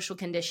 They're social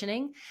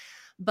conditioning.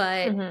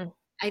 But Mm-hmm.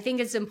 I think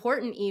it's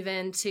important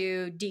even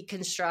to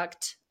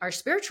deconstruct our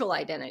spiritual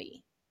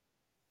identity.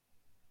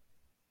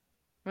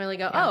 Really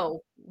go, Yeah.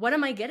 oh, what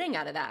am I getting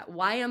out of that?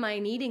 Why am I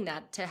needing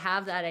that to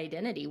have that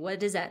identity? What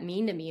does that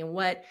mean to me? And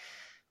what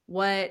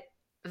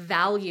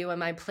value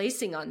am I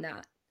placing on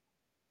that?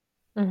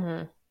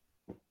 Mm-hmm.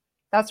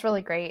 That's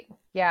really great.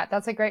 Yeah,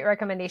 that's a great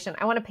recommendation.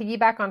 I want to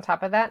piggyback on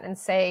top of that and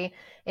say,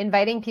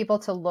 inviting people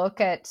to look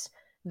at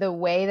the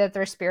way that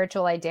their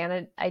spiritual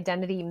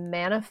identity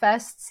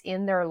manifests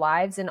in their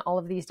lives in all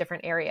of these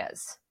different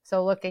areas.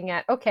 So, looking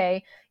at,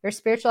 okay, your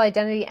spiritual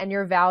identity and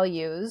your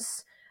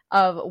values,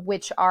 of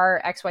which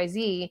are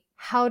XYZ,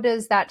 how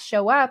does that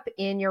show up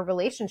in your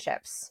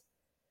relationships?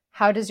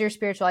 How does your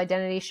spiritual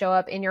identity show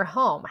up in your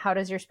home? How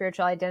does your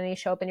spiritual identity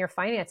show up in your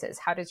finances?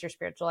 How does your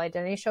spiritual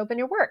identity show up in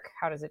your work?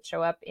 How does it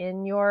show up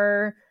in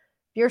your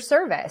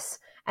service?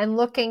 And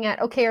looking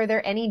at, okay, are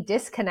there any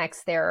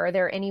disconnects there? Are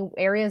there any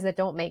areas that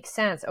don't make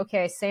sense?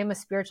 Okay, say I'm a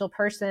spiritual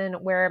person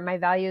where my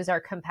values are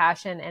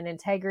compassion and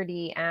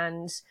integrity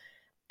and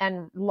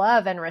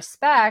love and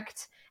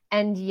respect,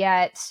 and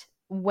yet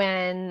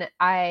when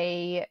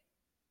I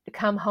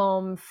come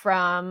home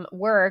from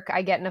work,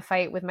 I get in a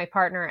fight with my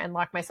partner and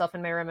lock myself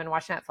in my room and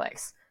watch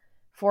Netflix,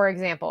 for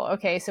example.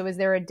 Okay, so is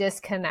there a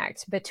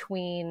disconnect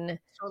between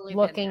Totally been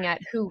looking there.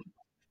 at who,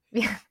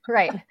 yeah,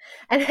 right.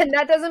 And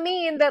that doesn't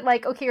mean that,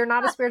 like, okay, you're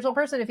not a spiritual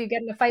person if you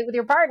get in a fight with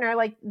your partner,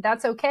 like,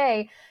 that's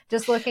okay.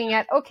 Just looking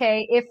at,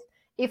 okay,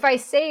 if I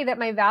say that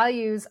my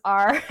values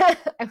are,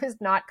 I was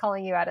not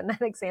calling you out in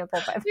that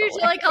example, by the You're way.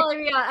 totally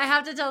calling me out. I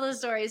have to tell this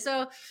story.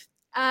 So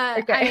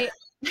Okay.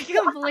 I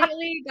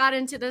completely got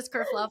into this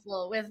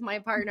kerfluffle with my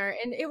partner,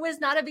 and it was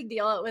not a big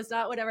deal. It was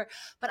not whatever.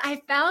 But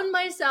I found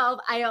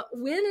myself. I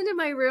went into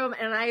my room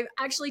and I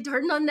actually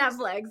turned on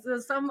Netflix.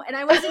 And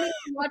I wasn't even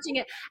watching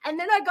it. And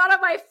then I got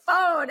on my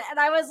phone and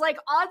I was like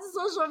on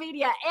social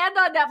media and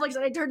on Netflix,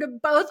 and I turned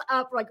them both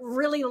up like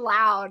really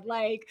loud,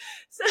 like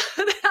so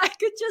that I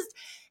could just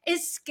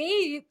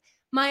escape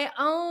my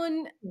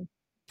own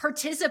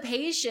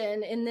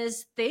participation in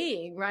this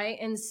thing, right?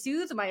 And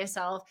soothe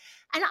myself.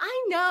 And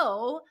I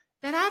know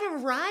that that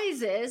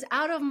arises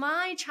out of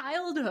my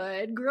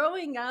childhood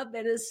growing up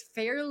in this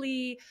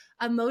fairly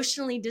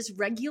emotionally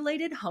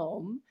dysregulated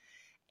home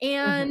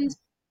and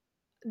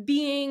Mm-hmm.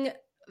 being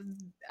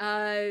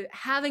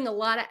having a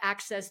lot of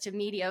access to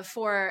media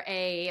for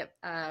a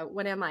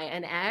what am I,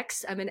 an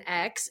X? I'm an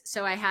X.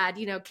 So I had,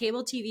 you know,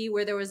 cable TV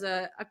where there was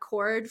a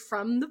cord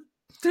from the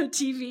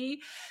TV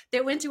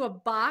that went to a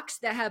box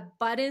that had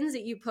buttons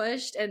that you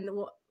pushed, and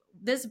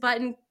this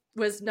button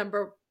was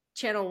number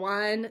channel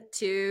 1,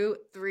 2,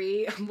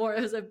 3, more.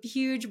 It was a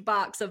huge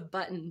box of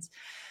buttons.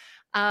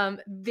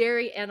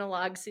 Very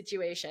analog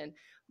situation,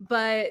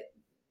 but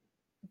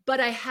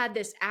I had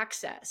this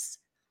access.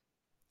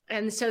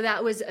 And so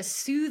that was a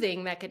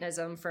soothing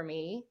mechanism for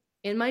me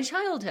in my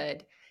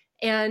childhood.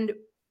 And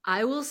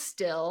I will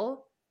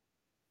still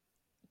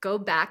go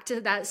back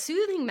to that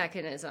soothing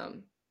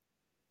mechanism.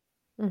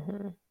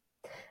 Mm-hmm.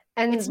 It's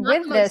And not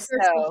with the most this,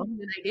 spiritual though, thing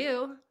that I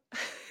do.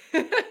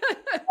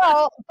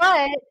 well,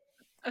 but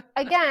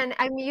again,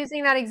 I'm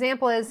using that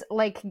example as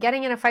like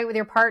getting in a fight with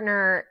your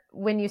partner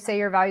when you say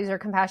your values are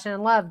compassion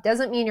and love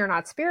doesn't mean you're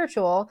not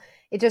spiritual.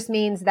 It just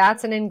means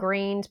that's an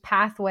ingrained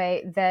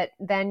pathway that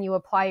then you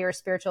apply your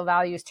spiritual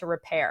values to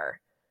repair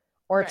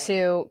or Right.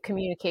 to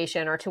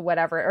communication or to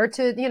whatever, or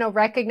to, you know,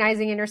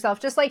 recognizing in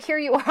yourself, just like here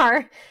you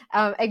are,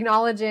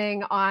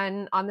 acknowledging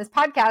on this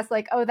podcast,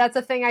 like, oh, that's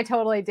a thing I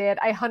totally did.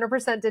 I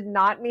 100% did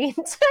not mean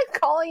to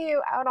call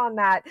you out on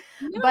that.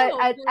 But No,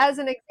 but as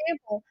an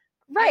example,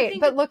 I right.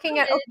 think But looking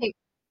at, okay,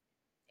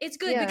 it's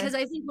good yeah. because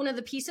I think one of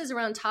the pieces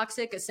around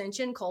toxic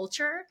ascension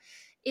culture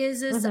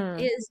is this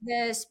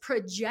Mm-hmm.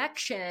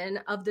 projection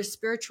of the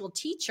spiritual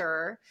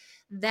teacher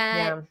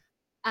that Yeah.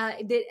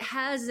 that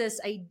has this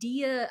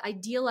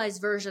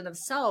idealized version of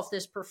self,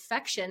 this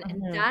perfection,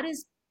 and Mhm. that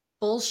is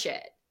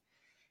bullshit.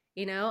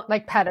 You know,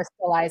 Like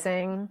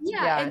pedestalizing.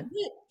 yeah, Yeah. and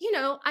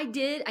I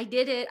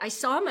did it. I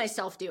saw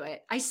myself do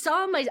it.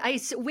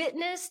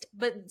 Witnessed,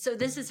 but so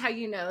this is how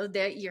you know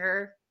that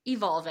you're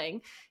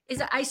evolving, is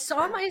that I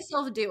saw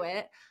myself do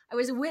it. I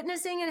was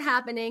witnessing it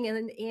happening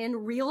in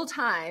real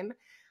time.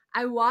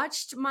 I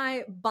watched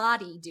my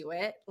body do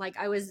it. Like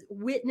I was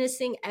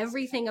witnessing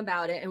everything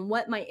about it and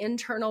what my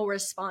internal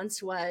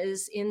response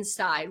was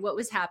inside, what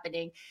was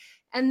happening.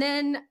 And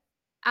then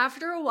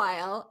after a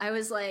while, I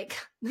was like,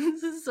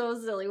 this is so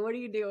silly. What are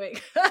you doing?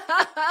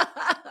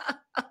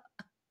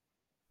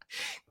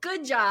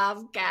 Good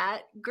job,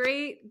 Kat.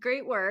 Great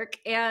work.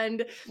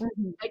 And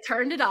Mhm. I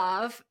turned it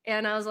off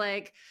and I was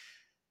like,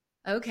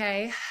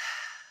 okay.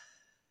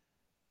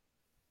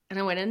 And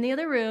I went in the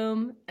other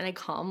room and I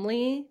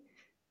calmly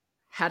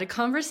had a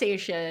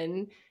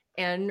conversation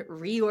and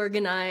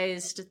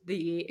reorganized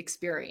the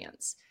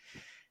experience.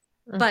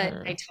 But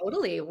I Mhm.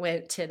 totally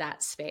went to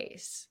that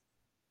space.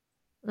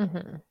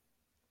 Mhm.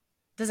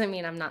 Doesn't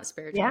mean I'm not Yeah.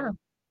 spiritual or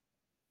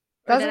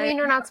that Doesn't I mean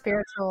you're have not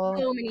spiritual.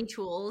 so many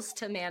tools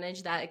to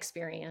manage that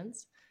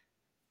experience.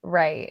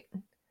 Right.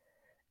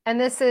 And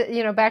this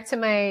is, back to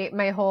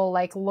my whole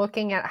like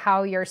looking at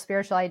how your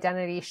spiritual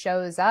identity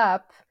shows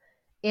up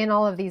in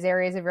all of these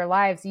areas of your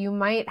lives. You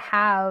might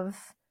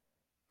have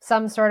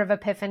some sort of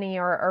epiphany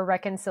or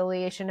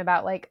reconciliation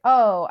about like,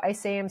 oh, I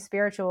say I'm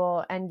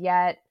spiritual and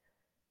yet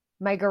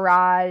my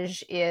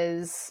garage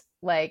is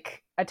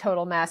like a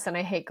total mess and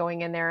I hate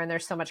going in there and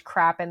there's so much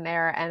crap in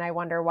there and I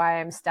wonder why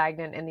I'm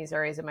stagnant in these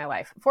areas of my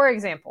life. For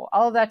example,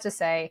 all of that to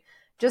say,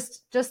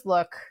 just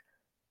look,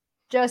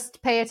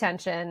 just pay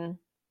attention,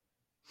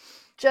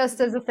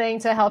 just as a thing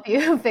to help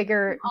you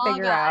figure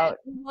out.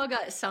 We've all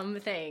got some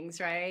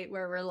things, right?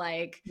 Where we're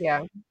like,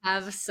 Yeah.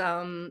 have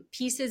some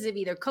pieces of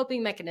either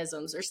coping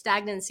mechanisms or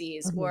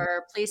stagnancies Mhm.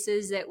 or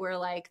places that we're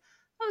like,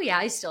 oh yeah,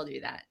 I still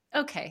do that.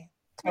 Okay.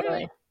 All right.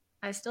 Totally.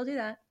 I still do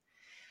that.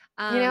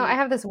 I Um,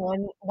 have this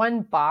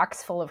one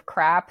box full of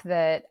crap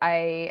that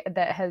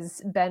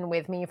has been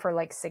with me for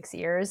like 6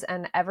 years,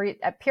 and every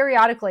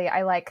periodically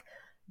I like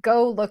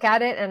go look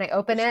at it and I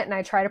open it and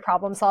I try to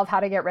problem solve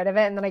how to get rid of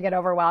it, and then I get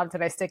overwhelmed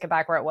and I stick it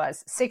back where it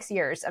was. 6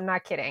 years, I'm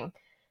not kidding.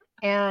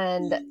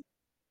 And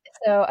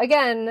so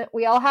again,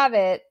 we all have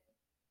it.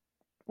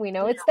 We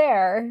know it's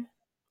there.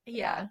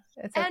 yeah.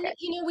 Yeah, it's And,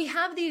 okay. we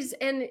have these,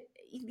 and,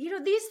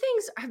 these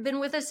things have been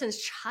with us since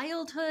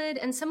childhood,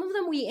 and some of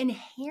them we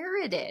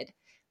inherited.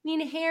 We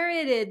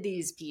inherited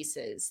these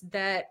pieces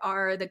that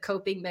are the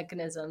coping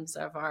mechanisms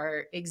of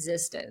our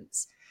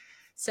existence.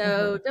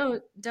 So Hmm.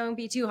 don't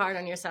be too hard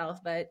on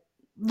yourself, but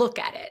look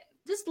at it.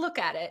 Just look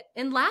at it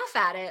and laugh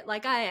at it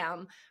like I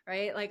am,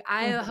 right? Like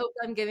I Hmm. hope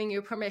I'm giving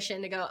you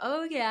permission to go,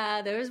 oh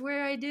yeah, there's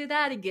where I do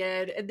that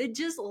again. And then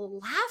just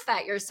laugh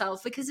at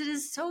yourself because it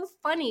is so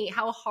funny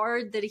how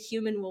hard that a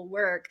human will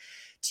work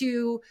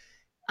to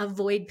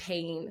avoid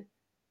pain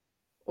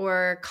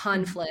or Hmm.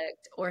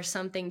 conflict or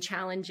something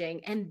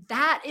challenging. And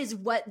that is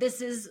what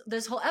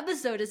this whole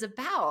episode is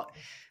about,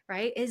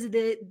 right? Is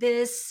that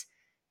this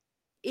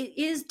it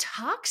is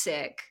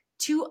toxic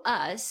to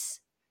us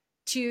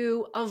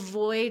to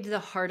avoid the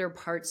harder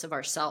parts of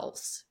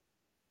ourselves.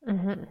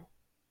 Hmm.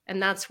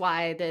 And that's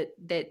why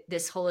that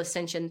this whole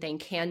ascension thing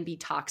can be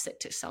toxic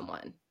to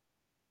someone.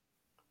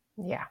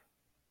 Yeah.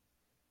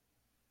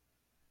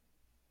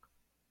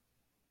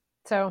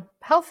 So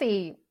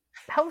healthy.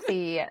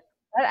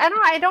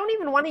 I don't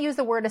even want to use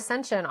the word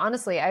ascension.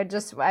 Honestly,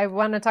 I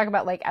want to talk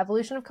about like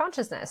evolution of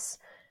consciousness.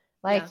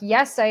 Like, Yeah.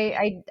 yes,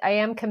 I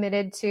am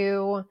committed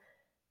to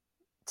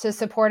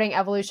supporting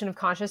evolution of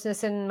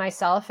consciousness in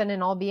myself and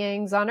in all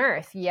beings on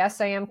Earth. Yes,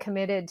 I am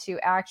committed to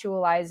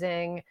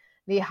actualizing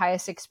the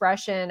highest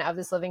expression of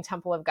this living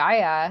temple of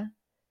Gaia,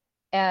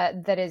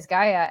 that is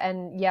Gaia.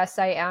 And yes,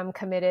 I am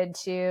committed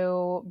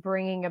to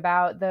bringing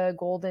about the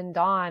golden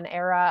dawn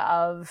era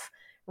of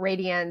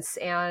radiance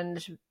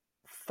and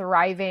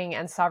thriving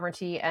and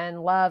sovereignty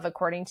and love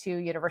according to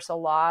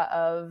universal law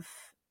of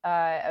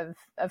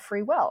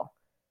free will.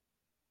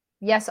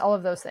 Yes, all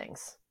of those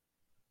things,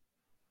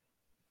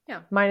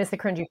 Yeah. minus the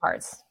cringy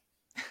parts.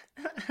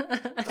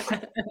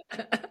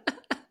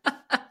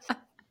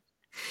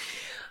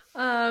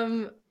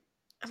 um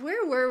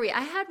where were we?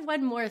 I had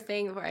one more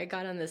thing before I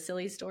got on the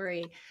silly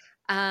story.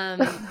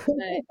 But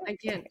I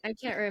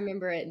can't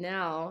remember it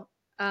now.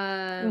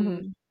 Hmm.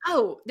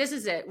 Oh, this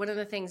is it. One of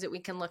the things that we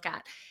can look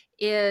at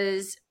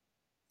is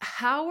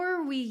how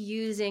are we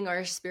using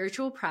our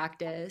spiritual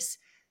practice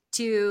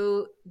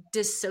to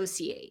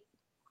dissociate,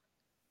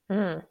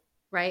 Mm,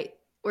 right?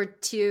 Or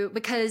to,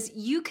 because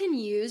you can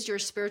use your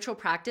spiritual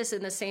practice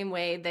in the same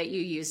way that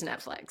you use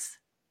Netflix.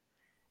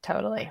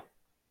 totally.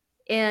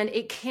 And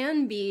it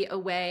can be a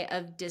way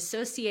of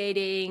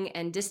dissociating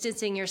and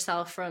distancing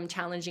yourself from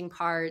challenging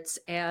parts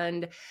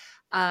and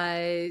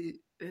uh,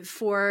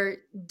 for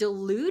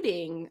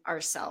diluting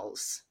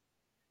ourselves.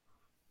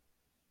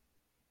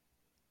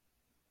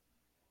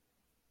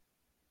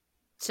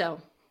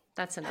 So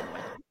that's another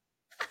one.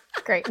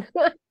 Great.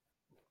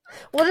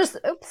 We'll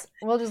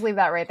just leave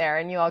that right there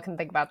and you all can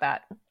think about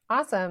that.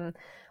 Awesome.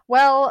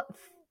 Well,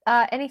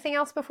 anything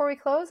else before we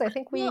close? I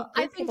think we Well,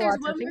 I gave think people a there's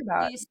lot to one think more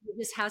about. piece that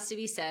just has to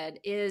be said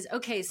is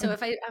okay, so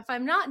if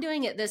I'm not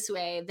doing it this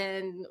way,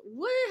 then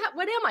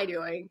what am I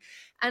doing?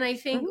 And I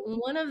think Mhm.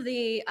 one of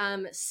the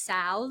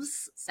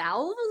salves,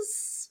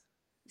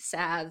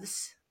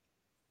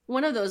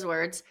 one of those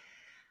words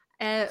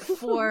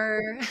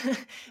for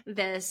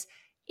this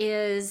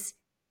is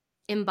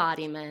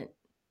embodiment,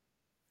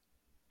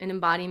 an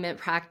embodiment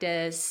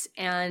practice,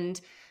 and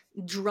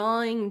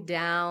drawing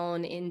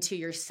down into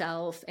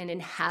yourself and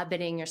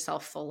inhabiting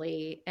yourself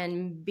fully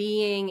and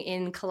being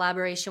in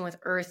collaboration with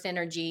earth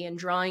energy and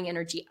drawing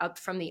energy up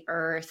from the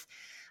earth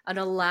and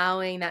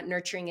allowing that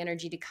nurturing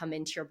energy to come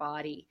into your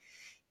body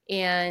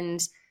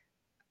and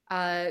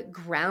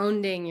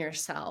grounding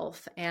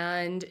yourself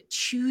and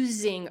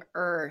choosing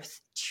earth,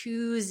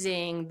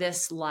 choosing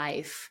this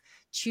life,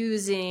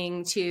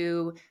 choosing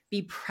to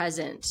be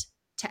present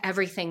to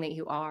everything that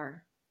you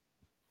are.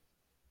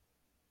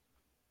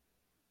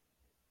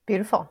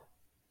 Beautiful.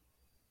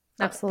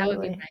 That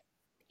would be Absolutely. my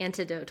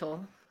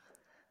antidotal.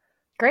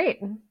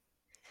 Great.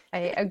 I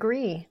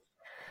agree.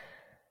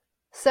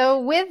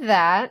 So with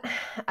that,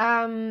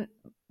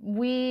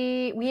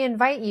 we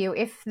invite you.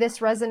 If this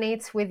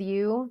resonates with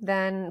you,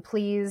 then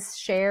please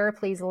share,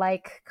 please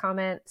like,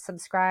 comment,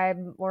 subscribe.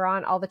 We're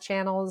on all the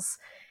channels,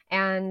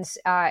 and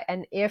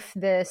if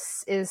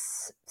this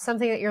is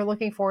something that you're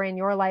looking for in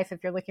your life,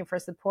 if you're looking for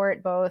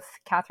support, both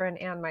Catherine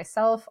and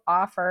myself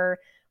offer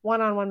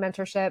one-on-one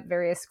mentorship,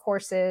 various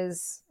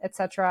courses,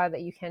 etc.,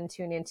 that you can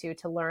tune into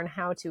to learn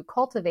how to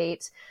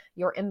cultivate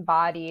your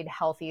embodied,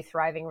 healthy,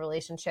 thriving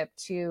relationship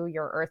to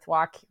your earth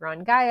walk here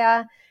on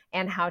Gaia,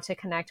 and how to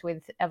connect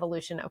with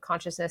evolution of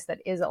consciousness that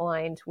is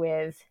aligned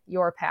with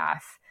your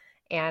path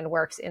and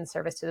works in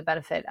service to the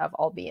benefit of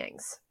all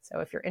beings. So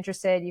if you're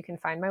interested, you can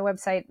find my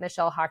website,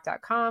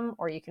 michellehawk.com,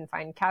 or you can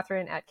find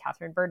Catherine at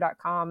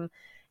catherinebird.com.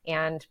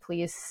 And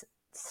please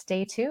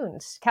stay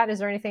tuned. Kat, is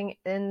there anything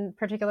in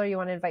particular you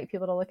want to invite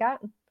people to look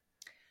at?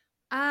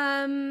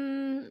 I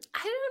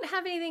don't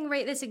have anything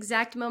right this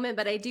exact moment,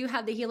 but I do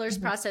have the Healer's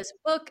Mhm. Process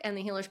book and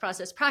the Healer's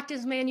Process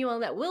practice manual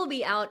that will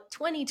be out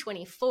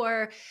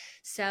 2024.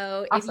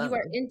 So if you are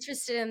Awesome.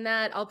 interested in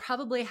that, I'll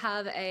probably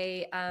have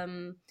a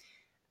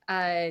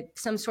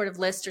some sort of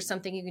list or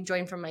something you can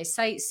join from my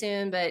site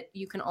soon, but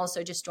you can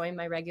also just join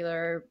my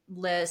regular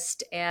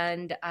list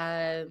and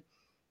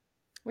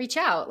reach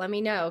out. Let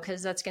me know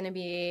because that's going to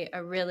be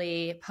a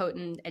really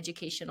potent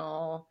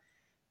educational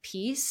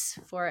piece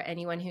for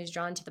anyone who's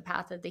drawn to the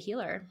path of the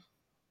healer.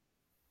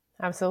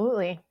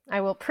 Absolutely.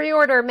 I will pre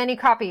order many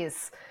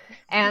copies.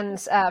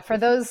 And for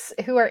those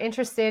who are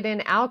interested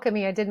in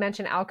alchemy, I did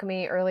mention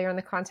alchemy earlier in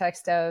the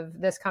context of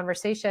this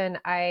conversation.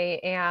 I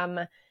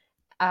am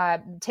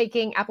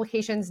taking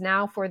applications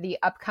now for the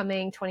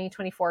upcoming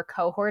 2024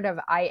 cohort of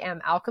I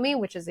Am Alchemy,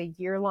 which is a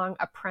year-long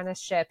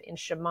apprenticeship in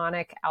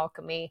shamanic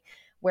alchemy,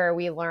 where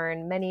we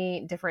learn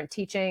many different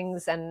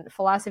teachings and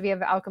philosophy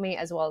of alchemy,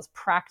 as well as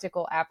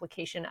practical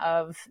application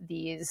of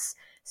these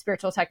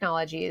spiritual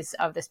technologies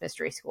of this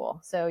mystery school.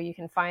 So you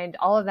can find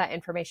all of that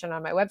information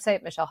on my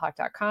website,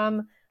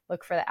 michellehawk.com.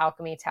 Look for the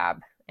alchemy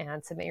tab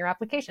and submit your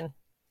application.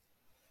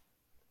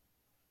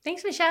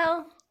 Thanks,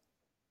 Michelle.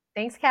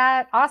 Thanks,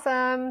 Kat.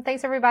 Awesome.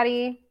 Thanks,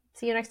 everybody.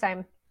 See you next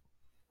time.